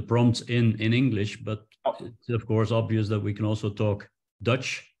put the prompts in English, but it's of course obvious that we can also talk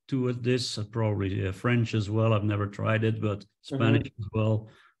Dutch to this, probably French as well. I've never tried it, but Spanish as well.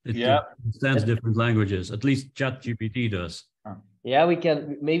 It understands different languages. At least ChatGPT does. Yeah,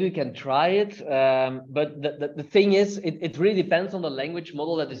 maybe we can try it. But the thing is, it really depends on the language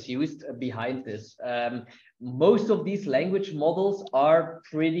model that is used behind this. Most of these language models are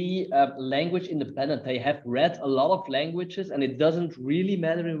pretty language independent. They have read a lot of languages, and it doesn't really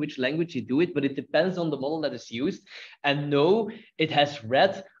matter in which language you do it, but it depends on the model that is used. And no, it has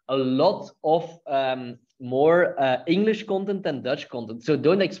read a lot of more English content than Dutch content. So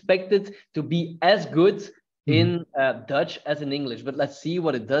don't expect it to be as good in Dutch as in English. But let's see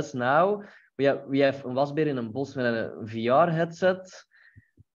what it does now. We have een wasbeer in een bos met een VR headset.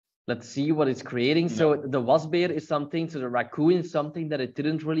 Let's see what it's creating. Yeah. So the wasbeer is something, so the raccoon is something that it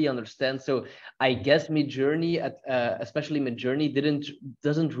didn't really understand. So I guess Midjourney, especially Midjourney,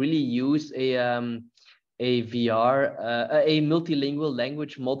 doesn't really use a VR, a multilingual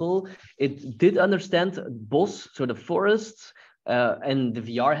language model. It did understand bos, so the forest, and the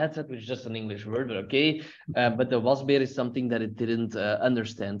VR headset, which is just an English word, but okay. But the wasbeer is something that it didn't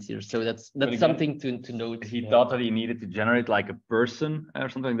understand here. So that's again, something to note. He thought that he needed to generate like a person or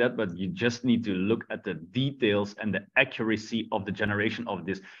something like that, but you just need to look at the details and the accuracy of the generation of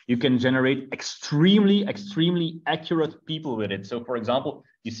this. You can generate extremely accurate people with it. So for example,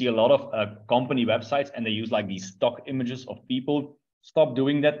 you see a lot of company websites and they use like these stock images of people. Stop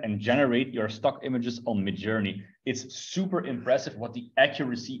doing that and generate your stock images on Midjourney. It's super impressive what the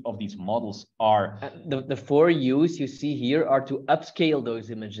accuracy of these models are. The 4 U's you see here are to upscale those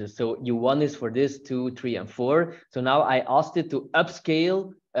images. So U1 is for this, 2, 3, and 4. So now I asked it to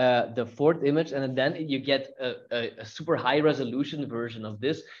upscale the 4th image, and then you get a super high resolution version of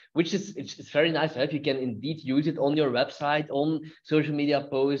this, which is it's very nice to have. You can indeed use it on your website, on social media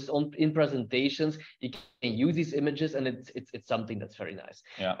posts, in presentations. You can use these images, and it's something that's very nice.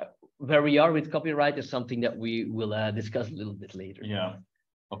 Yeah. Where we are with copyright is something that we will discuss a little bit later. Yeah.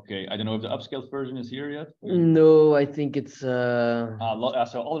 Okay. I don't know if the upscaled version is here yet. No, I think it's so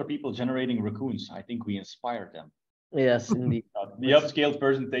other people generating raccoons. I think we inspired them. Yes, indeed. The upscaled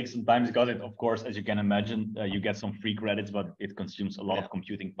version takes some time because it, of course, as you can imagine, you get some free credits, but it consumes a lot of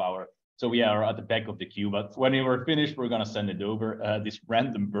computing power. So we are at the back of the queue, but when we're finished, we're going to send it over, this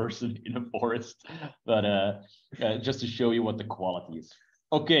random person in a forest, but just to show you what the quality is.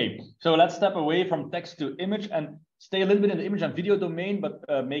 Okay, so let's step away from text to image and stay a little bit in the image and video domain, but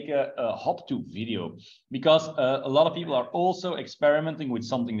make a hop to video, because a lot of people are also experimenting with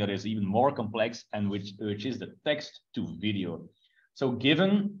something that is even more complex, and which is the text to video. So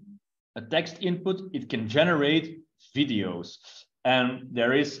given a text input, it can generate videos. And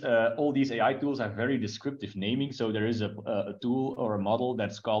there is all these AI tools have very descriptive naming. So there is a tool or a model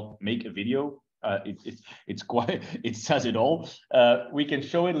that's called Make a Video. It's quite, it says it all. We can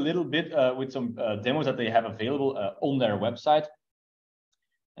show it a little bit with some demos that they have available on their website.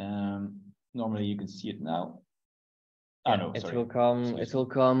 Normally you can see it now. Yeah, no, it will come. It will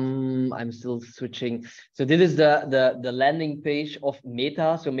come. I'm still switching. So this is the landing page of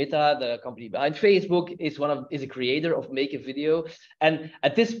Meta. So Meta, the company behind Facebook, is a creator of Make a Video. And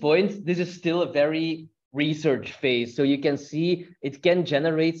at this point, this is still a very research phase. So you can see it can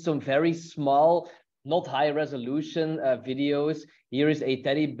generate some very small, not high resolution videos. Here is a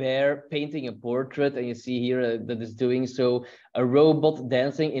teddy bear painting a portrait, and you see here that is doing so. A robot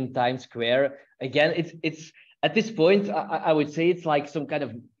dancing in Times Square. Again, it's at this point, I would say it's like some kind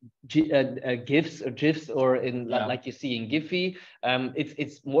of GIFs or in like you see in Giphy.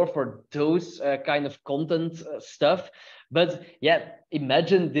 It's more for those kind of content stuff. But yeah,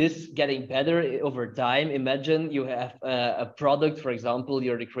 imagine this getting better over time. Imagine you have a product, for example,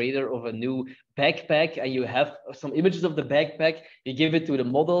 you're the creator of a new backpack, and you have some images of the backpack. You give it to the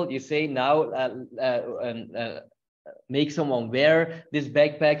model. You say now, make someone wear this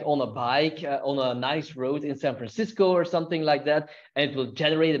backpack on a bike on a nice road in San Francisco or something like that, and it will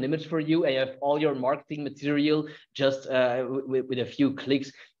generate an image for you, and you have all your marketing material just with a few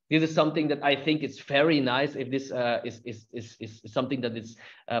clicks. This is something that I think is very nice if this is something that is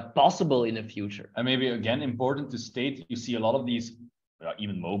possible in the future. And maybe again, important to state, you see a lot of these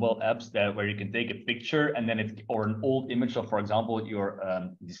even mobile apps where you can take a picture and then or an old image of, for example, your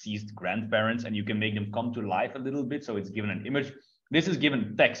deceased grandparents, and you can make them come to life a little bit. So it's given an image. This is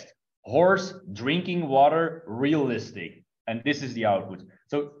given text: horse drinking water, realistic, and this is the output.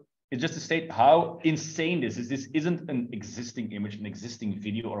 So it's just to state how insane this is. This isn't an existing image, an existing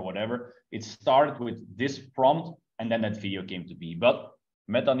video or whatever. It started with this prompt, and then that video came to be. But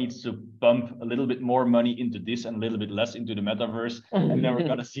Meta needs to pump a little bit more money into this and a little bit less into the metaverse, and then we're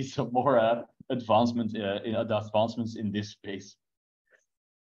going to see some more advancements in this space.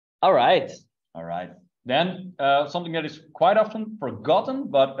 All right. All right. Then something that is quite often forgotten,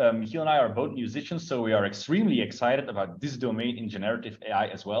 but Michiel and I are both musicians, so we are extremely excited about this domain in generative AI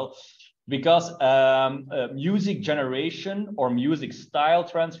as well, because music generation or music style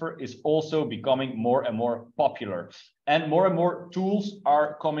transfer is also becoming more and more popular. And more tools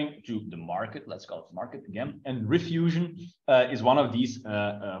are coming to the market, let's call it market again. And Refusion is one of these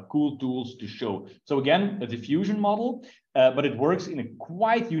cool tools to show. So again, a diffusion model, but it works in a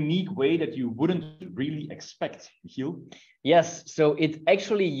quite unique way that you wouldn't really expect, Michiel. Yes, so it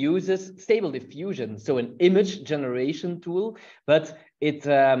actually uses stable diffusion, so an image generation tool, but it's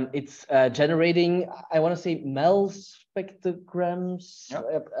generating, I want to say, MEL spectrograms,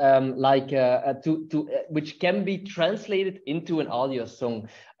 yep. Which can be translated into an audio song.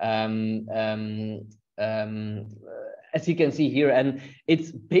 As you can see here, and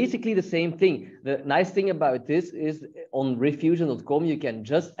it's basically the same thing. The nice thing about this is on refusion.com, you can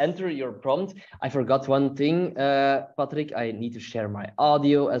just enter your prompt. I forgot one thing, Patrick, I need to share my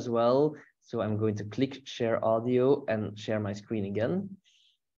audio as well. So I'm going to click share audio and share my screen again.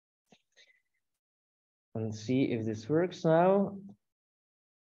 And see if this works now.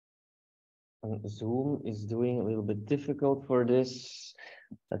 And Zoom is doing a little bit difficult for this.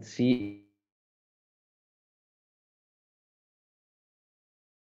 Let's see.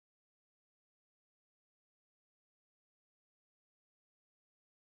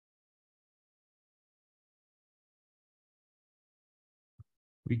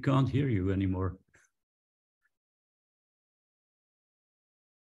 We can't hear you anymore.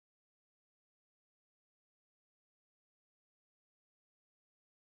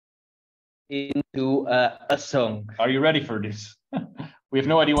 Into a song. Are you ready for this? We have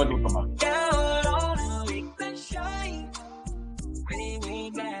no idea what will come up.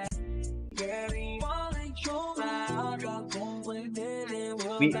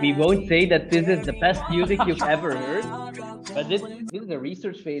 We won't say that this is the best music you've ever heard, but this is a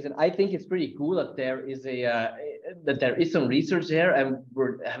research phase, and I think it's pretty cool that there is some research there, and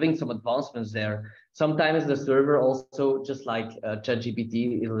we're having some advancements there. Sometimes the server also, just like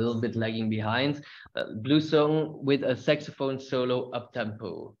ChatGPT, is a little bit lagging behind. Blue song with a saxophone solo up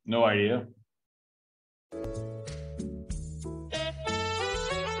tempo. No idea.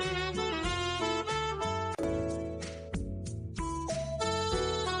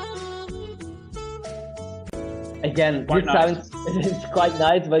 Again, this sounds it's quite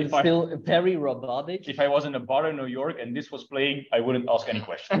nice, but it's still very robotic. If I was in a bar in New York and this was playing, I wouldn't ask any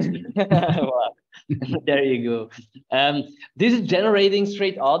questions. Well, there you go. This is generating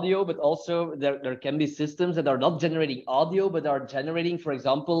straight audio, but also there can be systems that are not generating audio, but are generating, for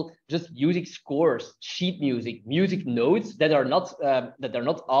example, just music scores, sheet music, music notes that are not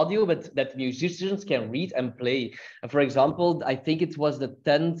audio, but that musicians can read and play. For example, I think it was the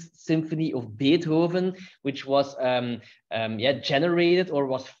 10th Symphony of Beethoven, which was generated or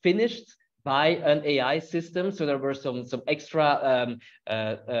was finished by an AI system. So there were some extra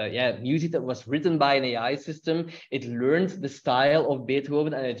music that was written by an AI system. It learned the style of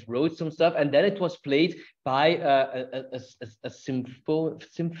Beethoven and it wrote some stuff, and then it was played by a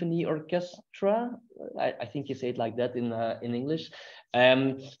symphony orchestra. I think you say it like that in English.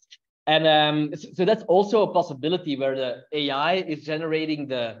 So that's also a possibility where the AI is generating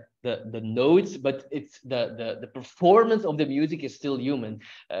the notes, but it's the performance of the music is still human.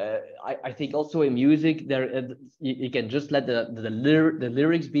 I think also in music there you can just let the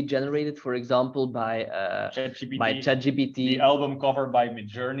lyrics be generated, for example, by ChatGPT. The album cover by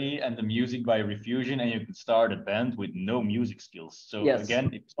Midjourney and the music by Refusion, and you can start a band with no music skills. So yes.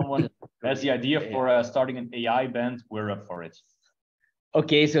 Again, if someone has the idea for starting an AI band, we're up for it.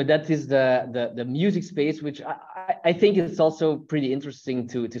 Okay, so that is the music space, which I think it's also pretty interesting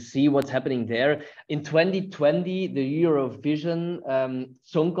to see what's happening there. In 2020, the Eurovision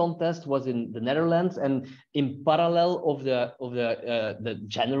Song Contest was in the Netherlands, and in parallel of the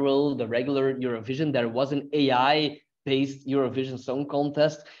regular Eurovision, there was an AI-based Eurovision Song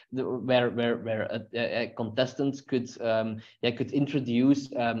Contest where contestants could introduce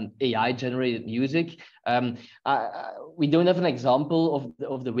AI-generated music. We don't have an example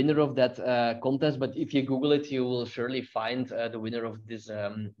of the winner of that contest, but if you Google it, you will surely find the winner of this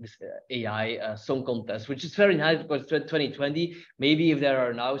AI song contest, which is very nice because 2020. Maybe if there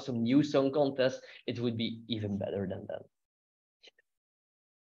are now some new song contests, it would be even better than that.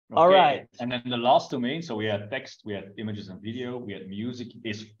 Okay. All right. And then the last domain, so we had text, we had images and video, we had music,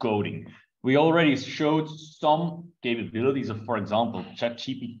 is coding. We already showed some capabilities of, for example,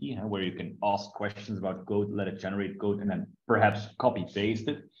 ChatGPT, where you can ask questions about code, let it generate code, and then perhaps copy paste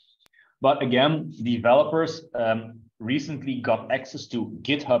it. But again, developers recently got access to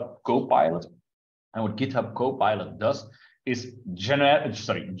GitHub Copilot. And what GitHub Copilot does is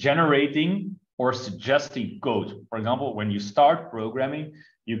generating or suggesting code. For example, when you start programming,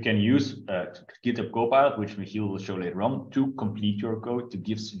 you can use GitHub Copilot, which Michiel will show later on, to complete your code, to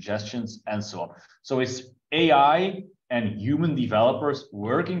give suggestions, and so on. So it's AI and human developers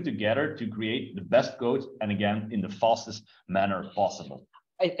working together to create the best code, and again, in the fastest manner possible.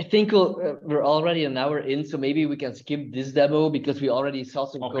 I think we're already an hour in, so maybe we can skip this demo because we already saw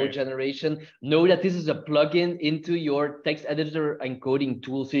some code generation. Know that this is a plugin into your text editor and coding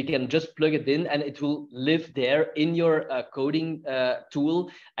tool, so you can just plug it in and it will live there in your coding tool,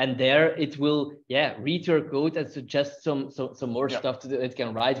 and there it will read your code and suggest some more stuff that it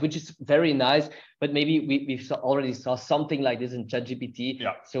can write, which is very nice. But maybe we already saw something like this in ChatGPT.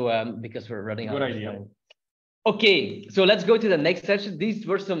 So because we're running out of time. Okay, so let's go to the next section. These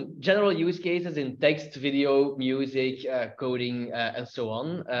were some general use cases in text, video, music, coding, and so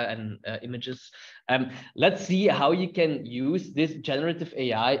on, and images. Let's see how you can use this generative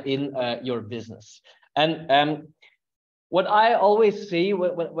AI in your business. And what I always say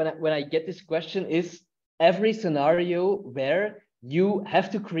when I get this question is every scenario where you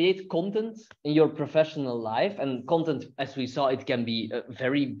have to create content in your professional life, and content, as we saw, it can be a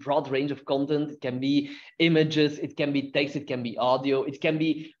very broad range of content. It can be images, it can be text, it can be audio, it can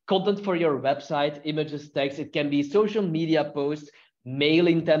be content for your website, images, text, it can be social media posts,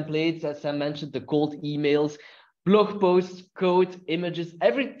 mailing templates, as I mentioned, the cold emails, blog posts, code, images,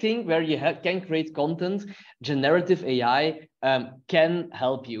 everything where you can create content. Generative AI can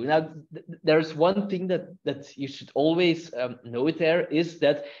help you. Now, there's one thing that you should always note there is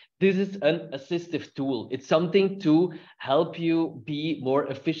that this is an assistive tool. It's something to help you be more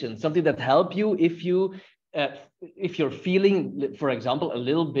efficient, something that help you if you're feeling, for example, a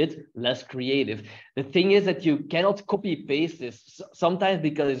little bit less creative. The thing is that you cannot copy paste this, sometimes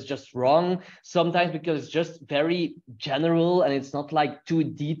because it's just wrong, sometimes because it's just very general and it's not like too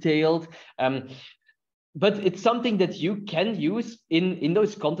detailed. But it's something that you can use in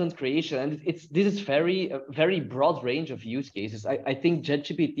those content creation, and this is very broad range of use cases. I think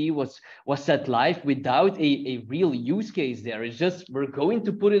ChatGPT was set live without a real use case there. It's just we're going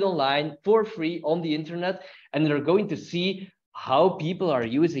to put it online for free on the internet, and they're going to see how people are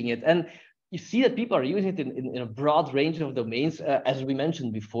using it. And you see that people are using it in a broad range of domains, as we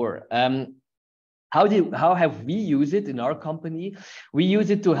mentioned before. How have we used it in our company? We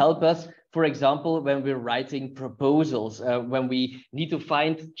use it to help us, for example, when we're writing proposals, when we need to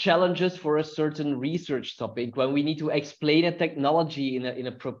find challenges for a certain research topic, when we need to explain a technology in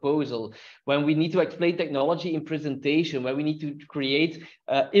a proposal, when we need to explain technology in presentation, when we need to create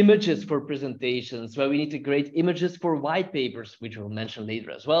images for presentations, when we need to create images for white papers, which we'll mention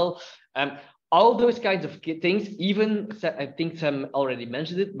later as well. All those kinds of things, even I think Sam already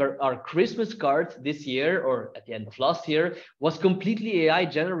mentioned it, but our Christmas card this year, or at the end of last year, was completely AI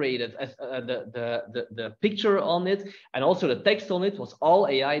generated. As the picture on it and also the text on it was all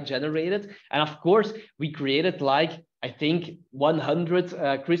AI generated. And of course, we created like, I think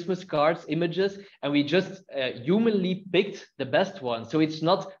 100 Christmas cards images, and we just humanly picked the best one. So it's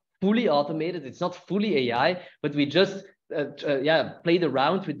not fully automated, it's not fully AI, but we just played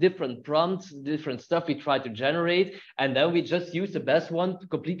around with different prompts, different stuff we tried to generate, and then we just used the best one,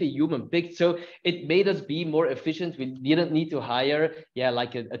 completely human picked. So it made us be more efficient. We didn't need to hire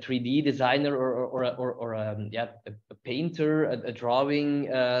like a 3D designer or a painter, a drawing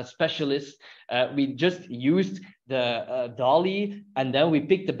specialist. We just used the DALL-E, and then we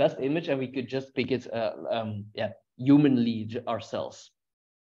picked the best image, and we could just pick it humanly ourselves.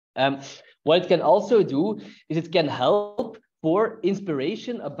 What it can also do is it can help for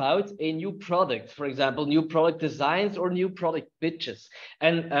inspiration about a new product, for example, new product designs or new product pitches.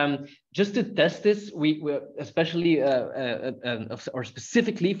 And just to test this, we especially or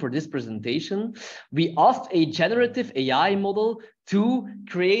specifically for this presentation, we asked a generative AI model to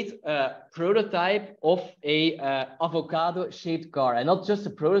create a prototype of a avocado-shaped car, and not just a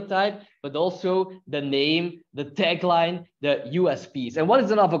prototype, but also the name, the tagline, the USPs. And what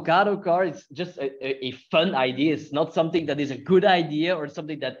is an avocado car? It's just a fun idea. It's not something that is a good idea or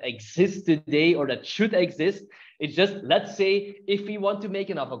something that exists today or that should exist. It's just, let's say, if we want to make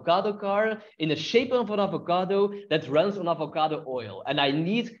an avocado car in the shape of an avocado that runs on avocado oil, and I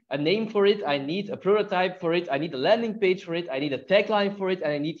need a name for it, I need a prototype for it, I need a landing page for it, I need a tagline for it,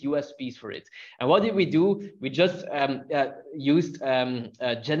 and I need USPs for it. And what did we do? We just used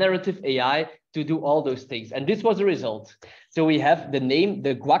generative AI to do all those things. And this was the result. So we have the name,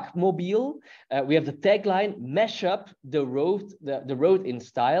 the Guacmobile. We have the tagline, mesh up the road in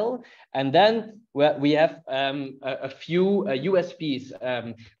style. And then we have a few USPs.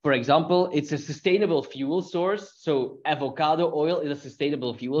 For example, it's a sustainable fuel source. So avocado oil is a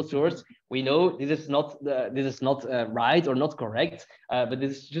sustainable fuel source. We know this is not right or not correct, but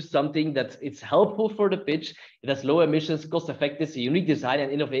this is just something that it's helpful for the pitch. It has low emissions, cost effective, unique design,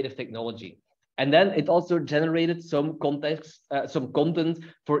 and innovative technology. And then it also generated some context, some content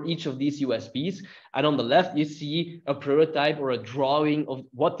for each of these USPs. And on the left, you see a prototype or a drawing of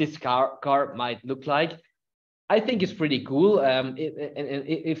what this car might look like. I think it's pretty cool.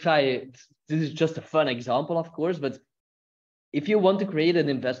 This is just a fun example, of course, but if you want to create an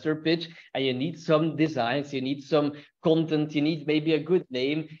investor pitch and you need some designs, you need some content, you need maybe a good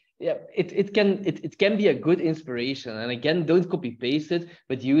name, yeah, it can be a good inspiration. And again, don't copy paste it,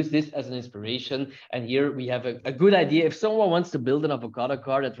 but use this as an inspiration. And here we have a good idea. If someone wants to build an avocado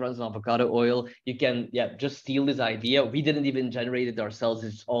car that runs on avocado oil, you can just steal this idea. We didn't even generate it ourselves.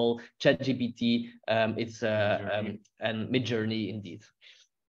 It's all ChatGPT. It's and Midjourney indeed.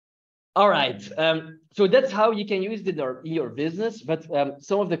 All right, so that's how you can use it in your business. But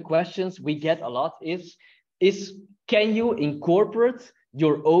some of the questions we get a lot is can you incorporate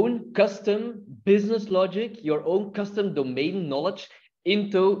your own custom business logic, your own custom domain knowledge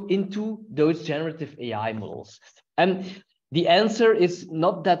into those generative AI models? And the answer is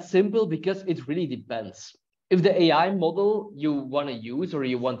not that simple, because it really depends. If the AI model you want to use or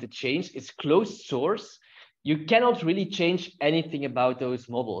you want to change is closed source, you cannot really change anything about those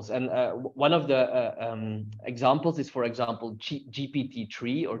models. And one of the examples is, for example,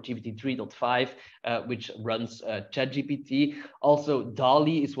 GPT-3 or GPT-3.5, which runs ChatGPT. Also,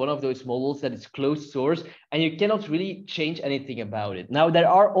 DALL-E is one of those models that is closed source, and you cannot really change anything about it. Now, there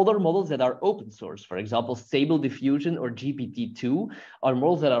are other models that are open source. For example, Stable Diffusion or GPT-2 are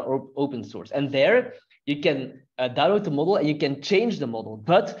models that are open source. And there, you can download the model and you can change the model.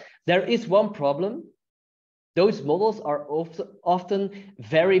 But there is one problem. Those models are often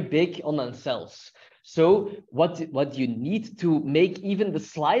very big on themselves. So what you need to make even the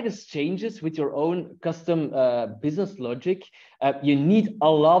slightest changes with your own custom business logic, you need a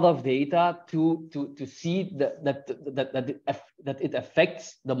lot of data to see that it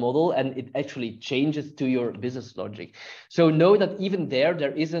affects the model and it actually changes to your business logic. So know that even there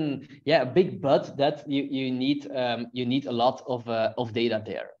is a big but that you need a lot of data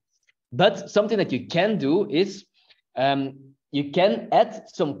there. But something that you can do is you can add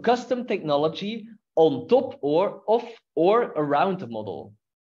some custom technology on top or around the model.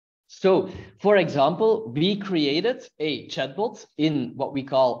 So, for example, we created a chatbot in what we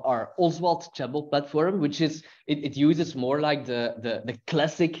call our Oswald chatbot platform, which is it uses more like the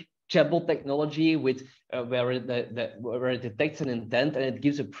classic chatbot technology with where it detects an intent and it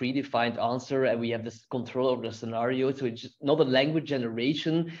gives a predefined answer, and we have this control over the scenario. So it's not a language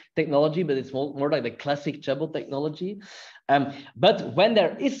generation technology, but it's more like the classic chatbot technology. But when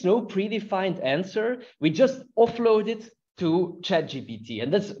there is no predefined answer, we just offload it to ChatGPT.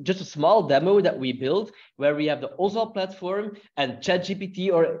 And that's just a small demo that we built where we have the Oswald platform and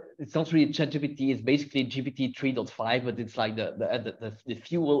ChatGPT, or it's not really ChatGPT, it's basically GPT 3.5, but it's like the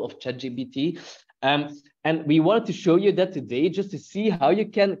fuel of ChatGPT. And we wanted to show you that today just to see how you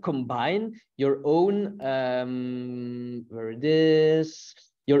can combine your own,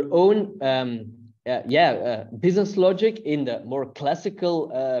 business logic in the more classical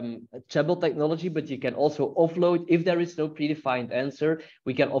chatbot technology, but you can also offload, if there is no predefined answer,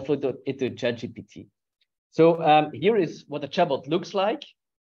 we can offload it to ChatGPT. So here is what the chatbot looks like.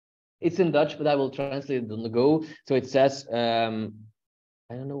 It's in Dutch, but I will translate it on the go. So it says, I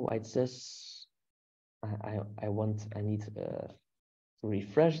don't know why it says, I need to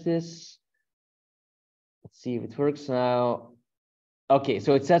refresh this. Let's see if it works now. Okay,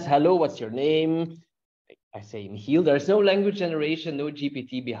 so it says, hello, what's your name? I say Michiel. There's no language generation, no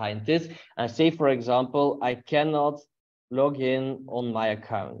GPT behind this. I say, for example, I cannot log in on my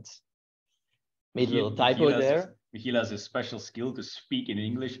account. Made a little typo there. Michiel has a special skill to speak in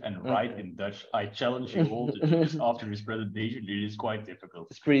English and write in Dutch. I challenge you all to do this after this presentation. It is quite difficult.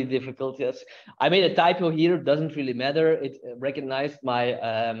 It's pretty difficult, yes. I made a typo here. Doesn't really matter. It recognized my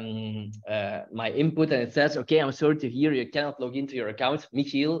my input, and it says, "Okay, I'm sorry to hear you cannot log into your account,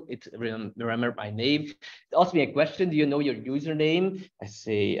 Michiel." It remembered my name. It asked me a question. Do you know your username? I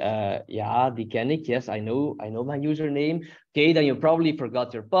say, "Yeah, die ken ik." Yes, I know my username. Okay, then you probably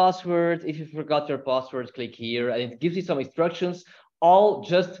forgot your password. If you forgot your password, click here, and it gives you some instructions, all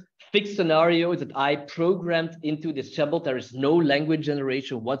just fixed scenario that I programmed into this chatbot. There is no language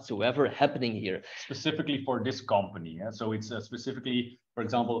generation whatsoever happening here. Specifically for this company. Yeah? So it's specifically, for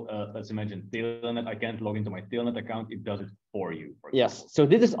example, let's imagine Telnet. I can't log into my Telnet account. It does it for you. For yes. So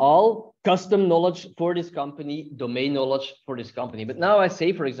this is all custom knowledge for this company, domain knowledge for this company. But now I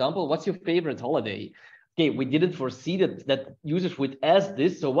say, for example, what's your favorite holiday? Okay, we didn't foresee that users would ask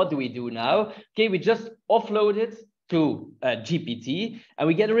this. So what do we do now? Okay, we just offload it to GPT, and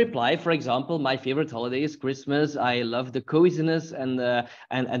we get a reply. For example, my favorite holiday is Christmas. I love the coziness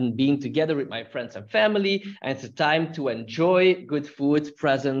and being together with my friends and family. And it's a time to enjoy good food,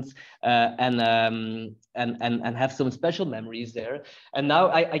 presents, and have some special memories there. And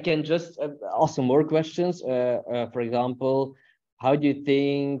now I can just ask some more questions. For example, how do you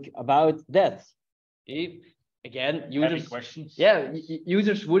think about that? Again, users questions. Yeah,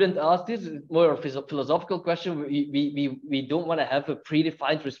 users wouldn't ask this. It's more a philosophical question. We don't want to have a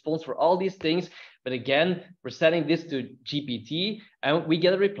predefined response for all these things. But again, we're sending this to GPT and we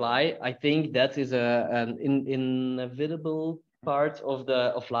get a reply. I think that is an inevitable part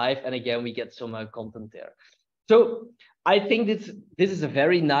of life. And again, we get some content there. So I think this is a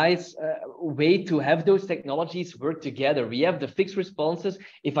very nice way to have those technologies work together. We have the fixed responses.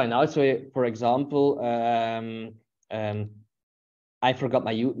 If I now say, for example, I forgot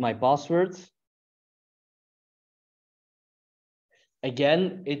my password.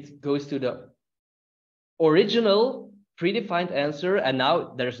 Again, it goes to the original predefined answer, and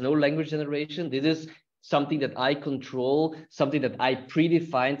now there's no language generation. This is something that I control, something that I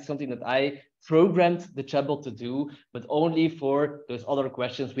predefined, something that I programmed the chatbot to do, but only for those other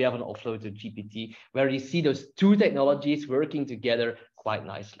questions we have an offload to GPT, where you see those two technologies working together quite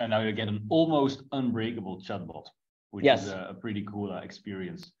nicely. And now you get an almost unbreakable chatbot, which is a pretty cool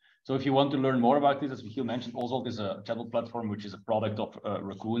experience. So if you want to learn more about this, as Michiel mentioned, Oswald is a chatbot platform, which is a product of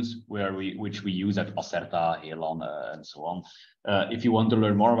Raccoons, which we use at Acerta, Helan, and so on. If you want to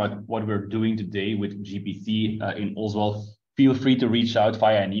learn more about what we're doing today with GPT in Oswald, feel free to reach out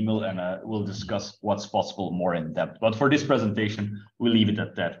via an email and we'll discuss what's possible more in depth. But for this presentation, we'll leave it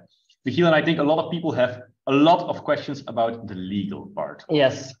at that. Michiel, and I think a lot of people have a lot of questions about the legal part.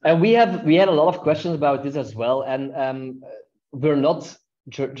 Yes, and we had a lot of questions about this as well. And we're not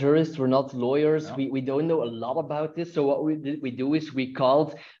jurists, we're not lawyers. No. We don't know a lot about this. So what we do is we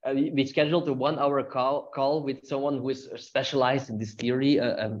scheduled a 1 hour call with someone who is specialized in this theory,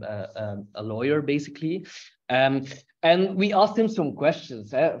 a lawyer basically. And we asked him some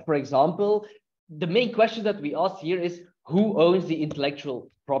questions. For example, the main question that we asked here is, who owns the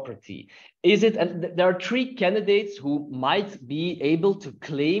intellectual property? Is it, and there are 3 candidates who might be able to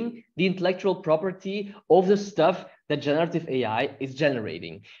claim the intellectual property of the stuff that generative AI is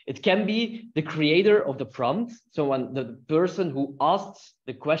generating. It can be the creator of the prompt, the person who asks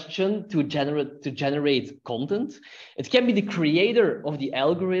the question to generate content. It can be the creator of the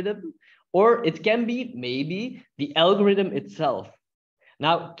algorithm, or it can be maybe the algorithm itself.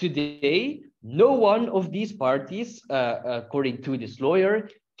 Now, today, no one of these parties, according to this lawyer,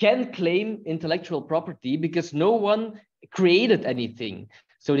 can claim intellectual property because no one created anything.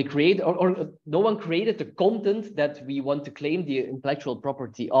 So they create, or no one created the content that we want to claim the intellectual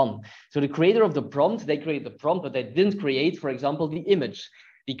property on. So the creator of the prompt, they created the prompt, but they didn't create, for example, the image.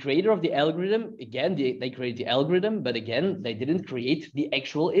 The creator of the algorithm, again, they created the algorithm, but again, they didn't create the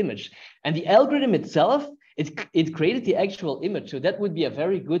actual image. And the algorithm itself, it created the actual image. So that would be a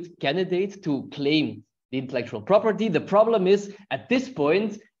very good candidate to claim the intellectual property. The problem is, at this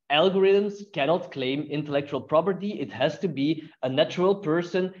point, algorithms cannot claim intellectual property. It has to be a natural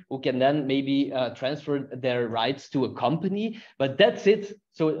person who can then maybe transfer their rights to a company, but that's it.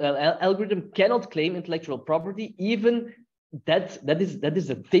 So an algorithm cannot claim intellectual property, even that is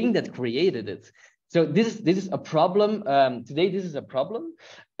a thing that created it. So this is a problem. Today, this is a problem.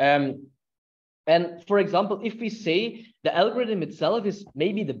 And for example, if we say the algorithm itself is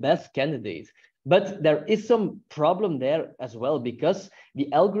maybe the best candidate, but there is some problem there as well, because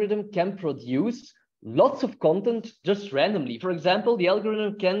the algorithm can produce lots of content just randomly. For example, the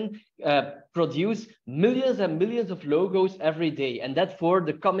algorithm can produce millions and millions of logos every day, and that for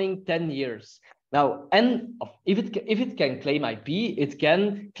the coming 10 years. Now, and if it can claim IP, it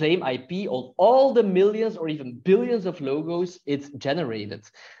can claim IP on all the millions or even billions of logos it's generated.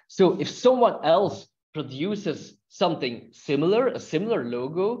 So if someone else produces something similar, a similar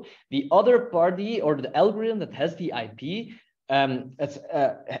logo, the other party or the algorithm that has the IP it's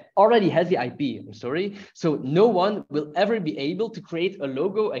already has the IP, I'm sorry. So no one will ever be able to create a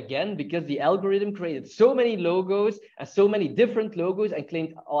logo again because the algorithm created so many logos and so many different logos and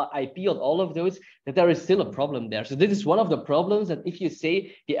claimed IP on all of those that there is still a problem there. So this is one of the problems, that if you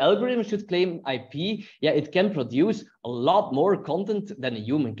say the algorithm should claim IP, yeah, it can produce a lot more content than a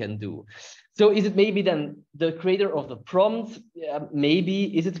human can do. So is it maybe then the creator of the prompt?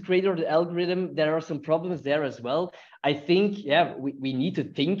 Maybe. Is it the creator of the algorithm? There are some problems there as well. I think, yeah, we need to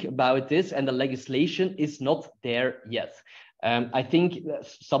think about this, and the legislation is not there yet. I think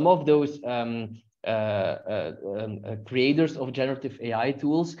some of those creators of generative AI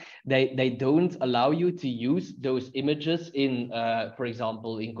tools, they don't allow you to use those images in, for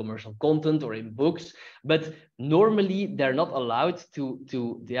example, in commercial content or in books, but normally they're not allowed to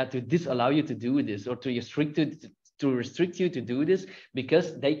disallow you to do this, or to restrict you to do this,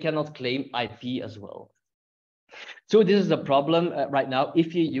 because they cannot claim IP as well. So this is a problem right now.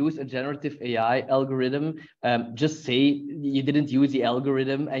 If you use a generative AI algorithm, just say you didn't use the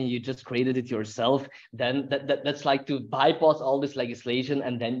algorithm and you just created it yourself, then that's like to bypass all this legislation,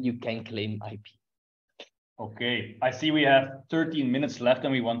 and then you can claim IP. Okay, I see we have 13 minutes left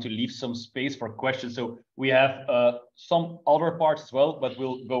and we want to leave some space for questions. So we have some other parts as well, but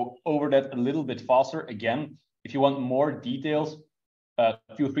we'll go over that a little bit faster. Again, if you want more details,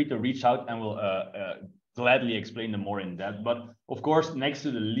 feel free to reach out and we'll gladly explain them more in depth. But of course, next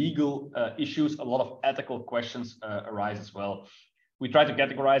to the legal issues, a lot of ethical questions arise as well. We try to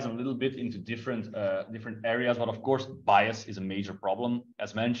categorize a little bit into different areas, but of course, bias is a major problem.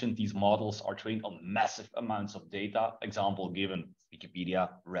 As mentioned, these models are trained on massive amounts of data. Example given, Wikipedia,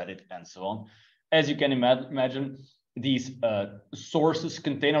 Reddit, and so on. As you can imagine, these sources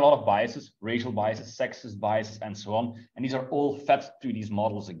contain a lot of biases, racial biases, sexist biases, and so on. And these are all fed to these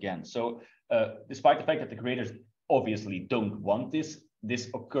models again. So despite the fact that the creators obviously don't want this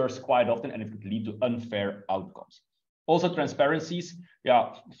occurs quite often, and it could lead to unfair outcomes. Also, transparencies.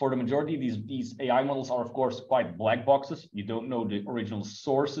 Yeah, for the majority, these AI models are, of course, quite black boxes. You don't know the original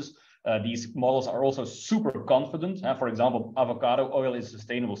sources. These models are also super confident. For example, avocado oil is a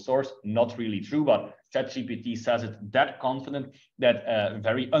sustainable source. Not really true, but ChatGPT says it that confident, that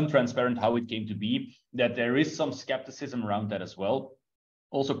very untransparent how it came to be, that there is some skepticism around that as well.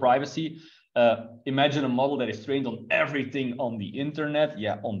 Also, privacy. Imagine a model that is trained on everything on the internet.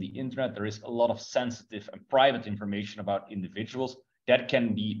 Yeah, on the internet, there is a lot of sensitive and private information about individuals that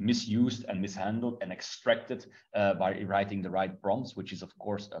can be misused and mishandled and extracted by writing the right prompts, which is, of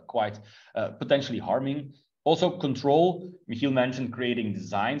course, quite potentially harming. Also, control. Michiel mentioned creating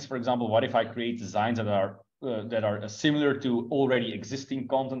designs. For example, what if I create designs that are similar to already existing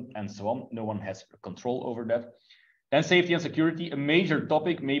content and so on? No one has control over that. Then safety and security, a major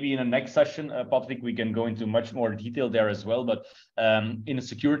topic. Maybe in the next session, Patrick, we can go into much more detail there as well. But in a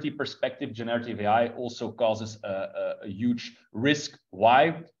security perspective, generative AI also causes a huge risk.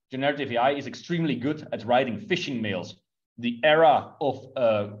 Why? Generative AI is extremely good at writing phishing mails. The era of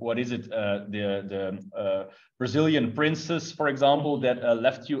the Brazilian princess, for example, that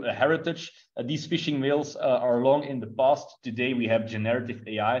left you a heritage. These phishing mails are long in the past. Today we have generative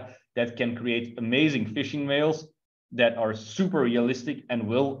AI that can create amazing phishing mails that are super realistic and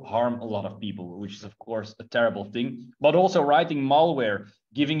will harm a lot of people, which is, of course, a terrible thing. But also writing malware,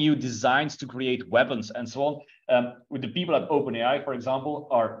 giving you designs to create weapons and so on. With the people at OpenAI, for example,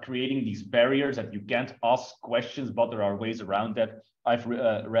 are creating these barriers that you can't ask questions, but there are ways around that. I've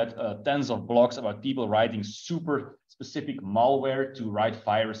read tens of blogs about people writing super specific malware to write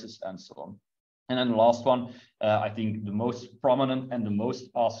viruses and so on. And then the last one, I think the most prominent and the most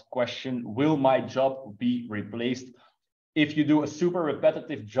asked question, will my job be replaced? If you do a super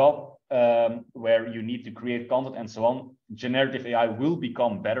repetitive job where you need to create content and so on, generative AI will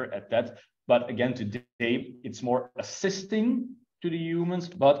become better at that. But again, today, it's more assisting to the humans,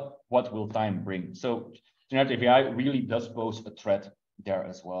 but what will time bring? So generative AI really does pose a threat there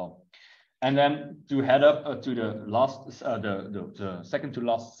as well. And then to head up to the last, the second to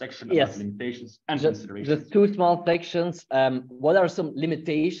last section about limitations and considerations. Just two small sections. What are some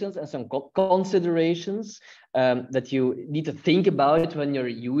limitations and some considerations that you need to think about when you're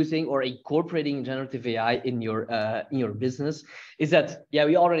using or incorporating generative AI in your business? Is that, yeah,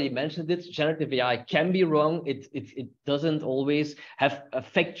 we already mentioned it. Generative AI can be wrong. It doesn't always have a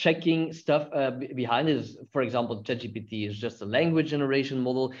fact-checking stuff behind it. For example, ChatGPT is just a language generation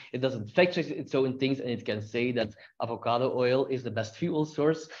model. It doesn't fact-check its own things, and it can say that avocado oil is the best fuel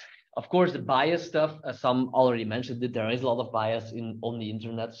source. Of course, the bias stuff, some already mentioned it, there is a lot of bias on the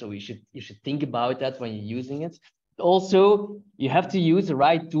internet, so you should think about that when you're using it. Also, you have to use the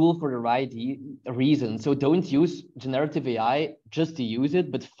right tool for the right reason. So don't use generative AI just to use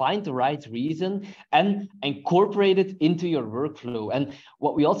it, but find the right reason and incorporate it into your workflow. And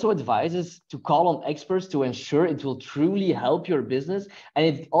what we also advise is to call on experts to ensure it will truly help your business, and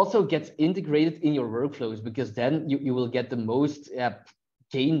it also gets integrated in your workflows, because then you will get the most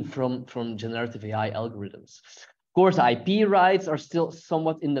gain from generative AI algorithms. Of course, IP rights are still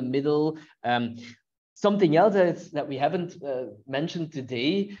somewhat in the middle. Something else that we haven't mentioned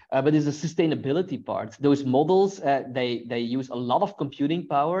today, but is the sustainability part. Those models, they use a lot of computing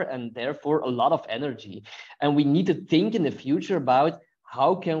power and therefore a lot of energy. And we need to think in the future about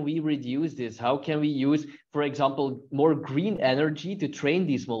how can we reduce this? How can we use, for example, more green energy to train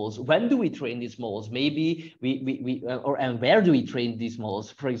these models? When do we train these models? Maybe and where do we train these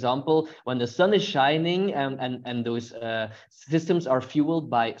models? For example, when the sun is shining and those systems are fueled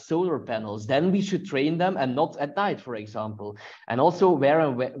by solar panels, then we should train them, and not at night, for example. And also where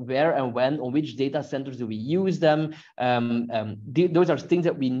and when, on which data centers do we use them? Those are things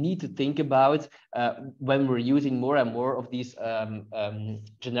that we need to think about when we're using more and more of these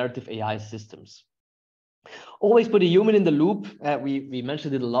generative AI systems. Always put a human in the loop. We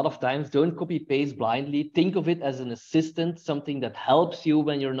mentioned it a lot of times. Don't copy paste blindly. Think of it as an assistant, something that helps you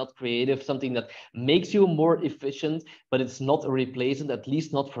when you're not creative, something that makes you more efficient, but it's not a replacement, at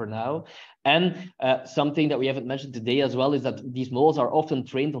least not for now. And something that we haven't mentioned today as well is that these models are often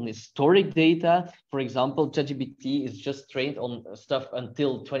trained on historic data. For example, ChatGPT is just trained on stuff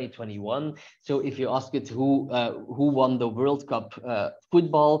until 2021. So if you ask it who won the World Cup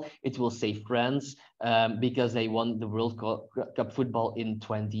football, it will say France, because they won the World Cup football in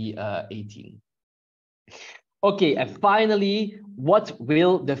 2018. Okay, and finally, what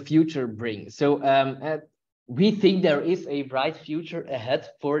will the future bring? So we think there is a bright future ahead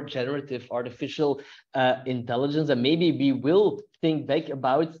for generative artificial intelligence, and maybe we will think back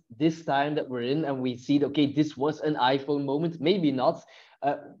about this time that we're in and we see, okay, this was an iPhone moment, maybe not.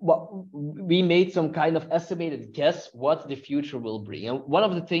 We made some kind of estimated guess what the future will bring. And one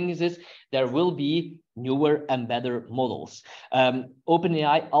of the things is there will be newer and better models.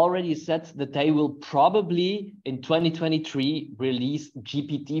 OpenAI already said that they will probably in 2023 release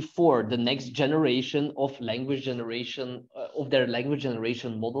GPT-4, the next generation of language generation, of their language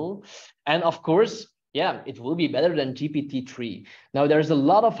generation model. And of course, yeah, it will be better than GPT-3. Now, there's a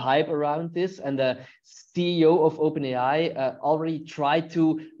lot of hype around this, and the CEO of OpenAI already tried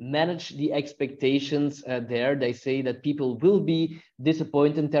to manage the expectations there. They say that people will be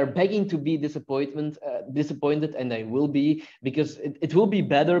disappointed. They're begging to be disappointed, and they will be, because it will be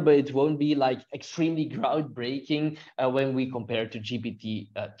better, but it won't be like extremely groundbreaking when we compare to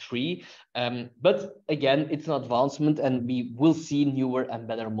GPT-3. But again, it's an advancement, and we will see newer and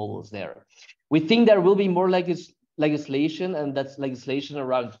better models there. We think there will be more legislation, and that's legislation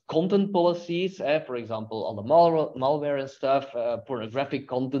around content policies, for example, all the malware and stuff, pornographic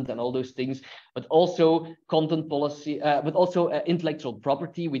content and all those things, but also content policy, but also intellectual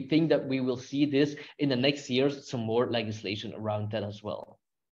property. We think that we will see this in the next years, some more legislation around that as well.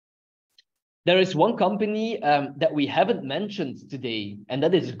 There is one company that we haven't mentioned today, and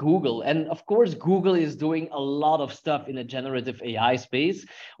that is Google. And of course, Google is doing a lot of stuff in the generative AI space.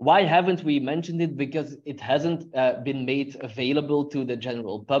 Why haven't we mentioned it? Because it hasn't been made available to the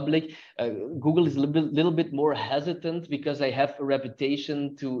general public. Google is a little bit more hesitant because they have a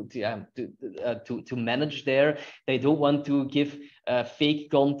reputation to manage there. They don't want to give fake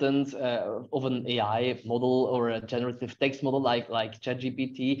content of an AI model or a generative text model like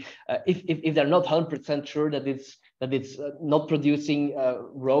ChatGPT. If they're not 100% sure that it's not producing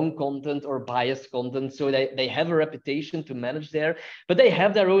wrong content or biased content. So they have a reputation to manage there, but they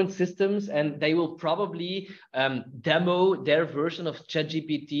have their own systems, and they will probably demo their version of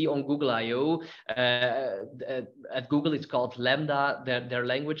ChatGPT on Google I/O. At Google, it's called Lambda, their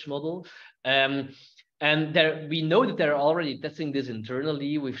language model. And we know that they're already testing this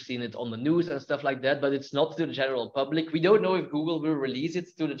internally. We've seen it on the news and stuff like that, but it's not to the general public. We don't know if Google will release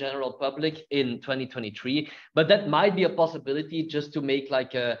it to the general public in 2023, but that might be a possibility, just to make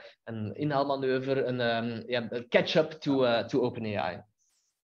like an inhaalmaneuver, a catch up to OpenAI.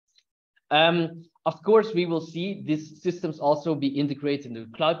 Of course, we will see these systems also be integrated into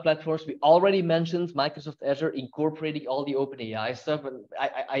cloud platforms. We already mentioned Microsoft Azure incorporating all the OpenAI stuff, and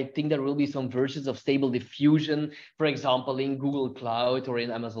I think there will be some versions of Stable Diffusion, for example, in Google Cloud or in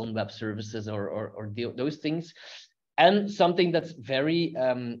Amazon Web Services or those things. And something that's very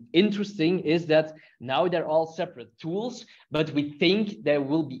interesting is that now they're all separate tools, but we think they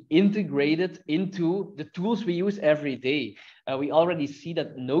will be integrated into the tools we use every day. We already see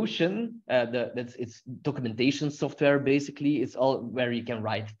that Notion, it's documentation software, basically. It's all where you can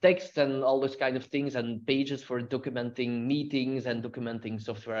write text and all those kind of things, and pages for documenting meetings and documenting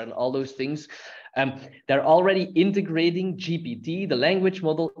software and all those things. They're already integrating GPT, the language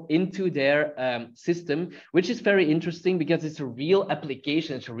model, into their system, which is very interesting because it's a real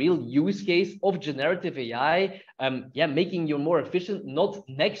application, it's a real use case of generative AI, making you more efficient, not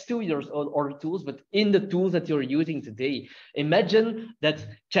next to your or tools, but in the tools that you're using today. Imagine that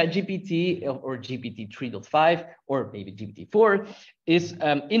ChatGPT or GPT 3.5 or maybe GPT-4 is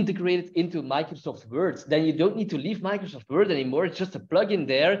integrated into Microsoft Word. Then you don't need to leave Microsoft Word anymore. It's just a plugin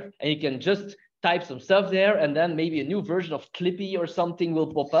there, and you can just type some stuff there, and then maybe a new version of Clippy or something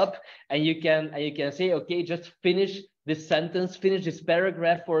will pop up, and you can say, okay, just finish this sentence, finish this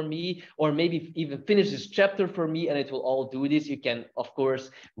paragraph for me, or maybe even finish this chapter for me, and it will all do this. You can, of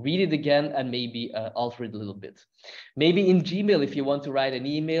course, read it again and maybe alter it a little bit. Maybe in Gmail, if you want to write an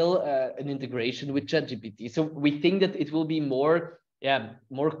email, an integration with ChatGPT. So we think that it will be more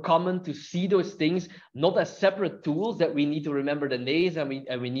common to see those things not as separate tools that we need to remember the names and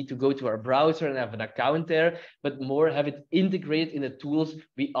we need to go to our browser and have an account there, but more have it integrated in the tools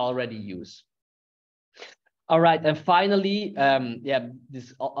we already use. All right, and finally,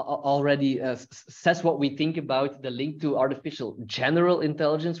 this already says what we think about the link to artificial general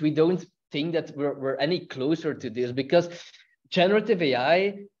intelligence. We don't think that we're any closer to this, because generative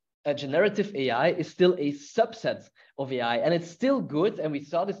AI is still a subset of AI, and it's still good, and we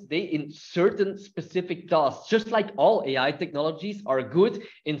saw this today, in certain specific tasks, just like all AI technologies are good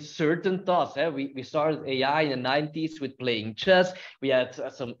in certain tasks. We started AI in the 90s with playing chess. We had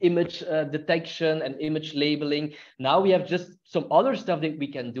some image detection and image labeling. Now we have just some other stuff that we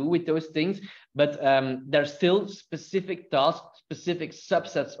can do with those things, but there's still specific tasks, specific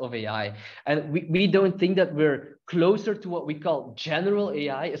subsets of AI. And we don't think that we're closer to what we call general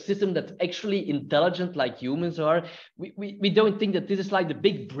AI, a system that's actually intelligent like humans are. We don't think that this is like the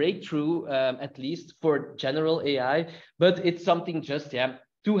big breakthrough, at least for general AI, but it's something just,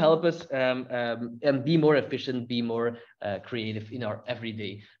 to help us and be more efficient, be more creative in our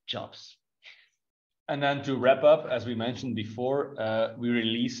everyday jobs. And then to wrap up, as we mentioned before, we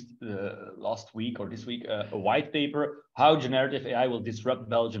released last week or this week a white paper, How Generative AI Will Disrupt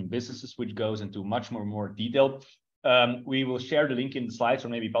Belgian Businesses, which goes into much more detail. We will share the link in the slides, or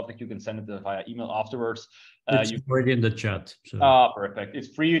maybe Patrick, you can send it via email afterwards. It's already in the chat. So. Perfect. It's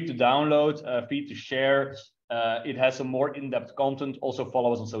free to download, free to share. It has some more in-depth content. Also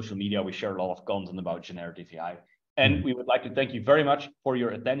follow us on social media. We share a lot of content about generative AI. And we would like to thank you very much for your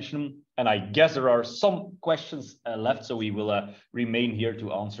attention. And I guess there are some questions left, so we will remain here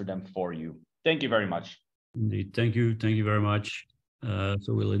to answer them for you. Thank you very much. Indeed. Thank you. Thank you very much. So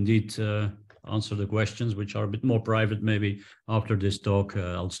we'll indeed answer the questions, which are a bit more private maybe after this talk.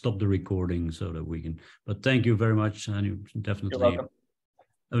 I'll stop the recording so that we can. But thank you very much. And you definitely have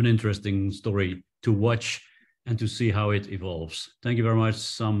an interesting story to watch and to see how it evolves. Thank you very much,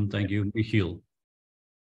 Sam. Thank you, Michiel.